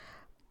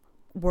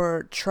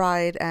 were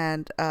tried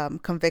and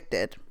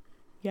convicted.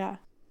 Yeah.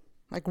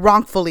 Like,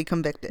 wrongfully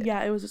convicted.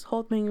 Yeah, it was this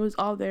whole thing. It was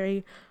all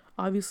very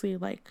obviously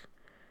like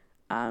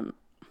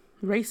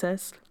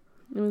racist.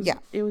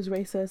 It was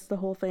racist, the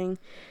whole thing.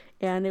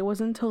 And it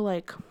wasn't until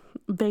like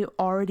they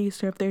already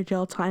served their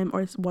jail time,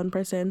 or one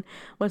person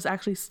was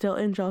actually still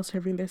in jail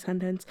serving their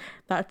sentence,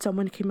 that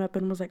someone came up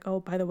and was like, oh,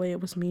 by the way, it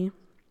was me.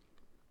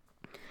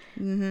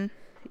 Mm-hmm.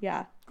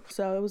 Yeah.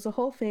 So it was the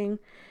whole thing.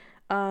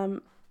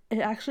 It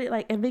actually,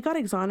 like, and they got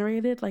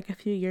exonerated like a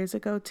few years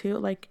ago too.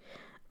 Like,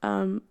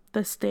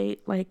 the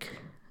state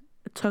like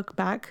took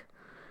back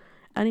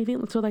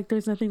anything, so like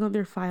there's nothing on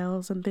their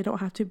files, and they don't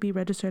have to be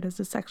registered as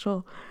a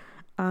sexual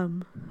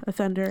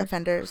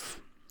offenders,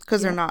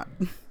 because they're not.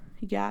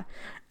 Yeah.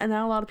 And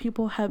now a lot of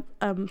people have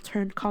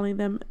turned calling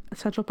them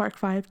Central Park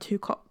 5 to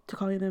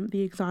calling them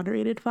the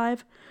Exonerated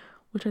 5,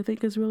 which I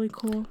think is really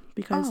cool,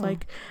 because a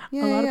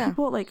lot of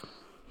people, like,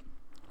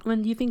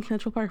 when you think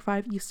Central Park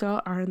 5, you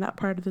still are in that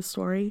part of the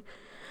story.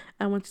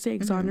 And once you say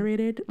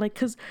exonerated, like,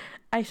 because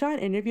I saw an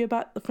interview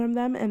from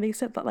them, and they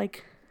said that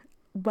like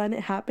when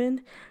it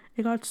happened,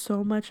 it got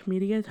so much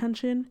media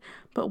attention,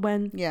 but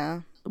when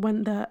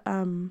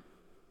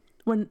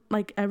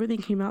like everything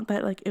came out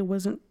that like it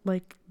wasn't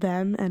like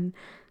them and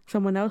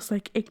someone else,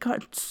 like it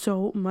got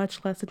so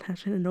much less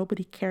attention and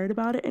nobody cared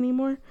about it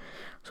anymore.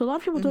 So a lot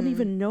of people don't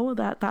even know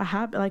that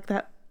happened, like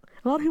that.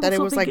 A lot of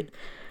people still think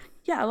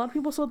a lot of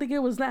people still think it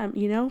was them,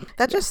 you know?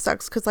 That just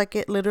sucks, because like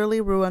it literally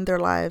ruined their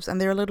lives,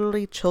 and they're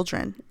literally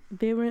children.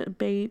 They were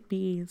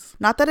babies.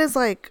 Not that it's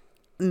like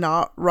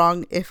not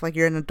wrong if like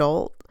you're an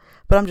adult,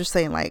 but I'm just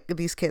saying, like,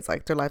 these kids,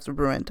 like, their lives were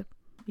ruined.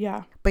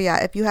 Yeah. But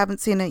yeah, if you haven't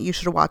seen it, you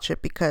should watch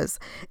it, because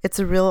it's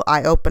a real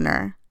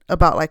eye-opener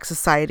about like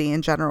society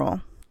in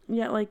general.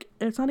 Yeah, like,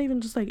 it's not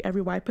even just like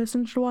every white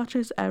person should watch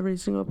this. Every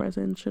single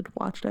person should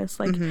watch this.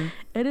 Like,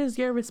 it is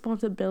your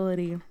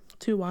responsibility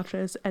to watch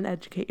this and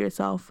educate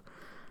yourself.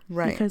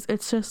 Right. Because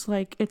it's just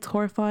like, it's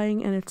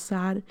horrifying and it's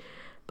sad,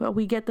 but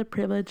we get the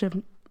privilege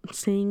of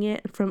seeing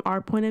it from our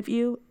point of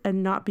view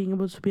and not being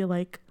able to be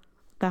like,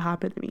 that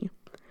happened to me.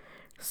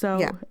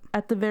 So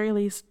at the very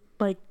least,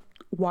 like,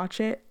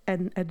 watch it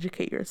and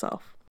educate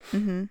yourself.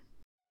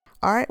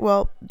 All right,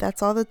 well,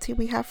 that's all the tea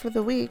we have for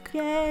the week.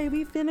 Yay,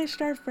 we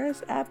finished our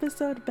first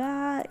episode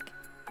back.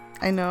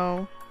 I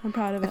know. I'm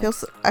proud of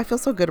us. I feel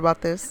so good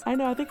about this. I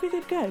know, I think we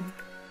did good.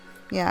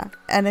 Yeah,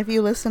 and if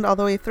you listened all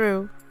the way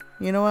through,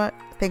 you know what?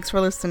 Thanks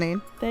for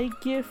listening.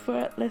 Thank you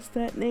for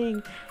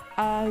listening.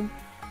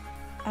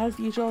 As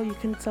usual, you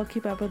can still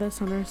keep up with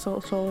us on our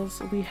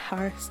socials. We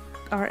have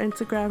our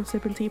Instagram,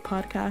 Sip and Tea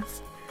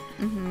Podcast.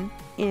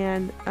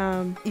 And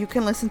you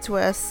can listen to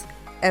us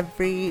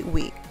every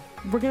week.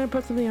 We're going to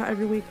put something out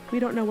every week. We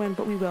don't know when,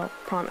 but we will.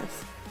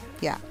 Promise.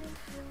 Yeah.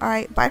 All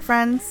right. Bye,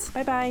 friends.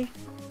 Bye-bye.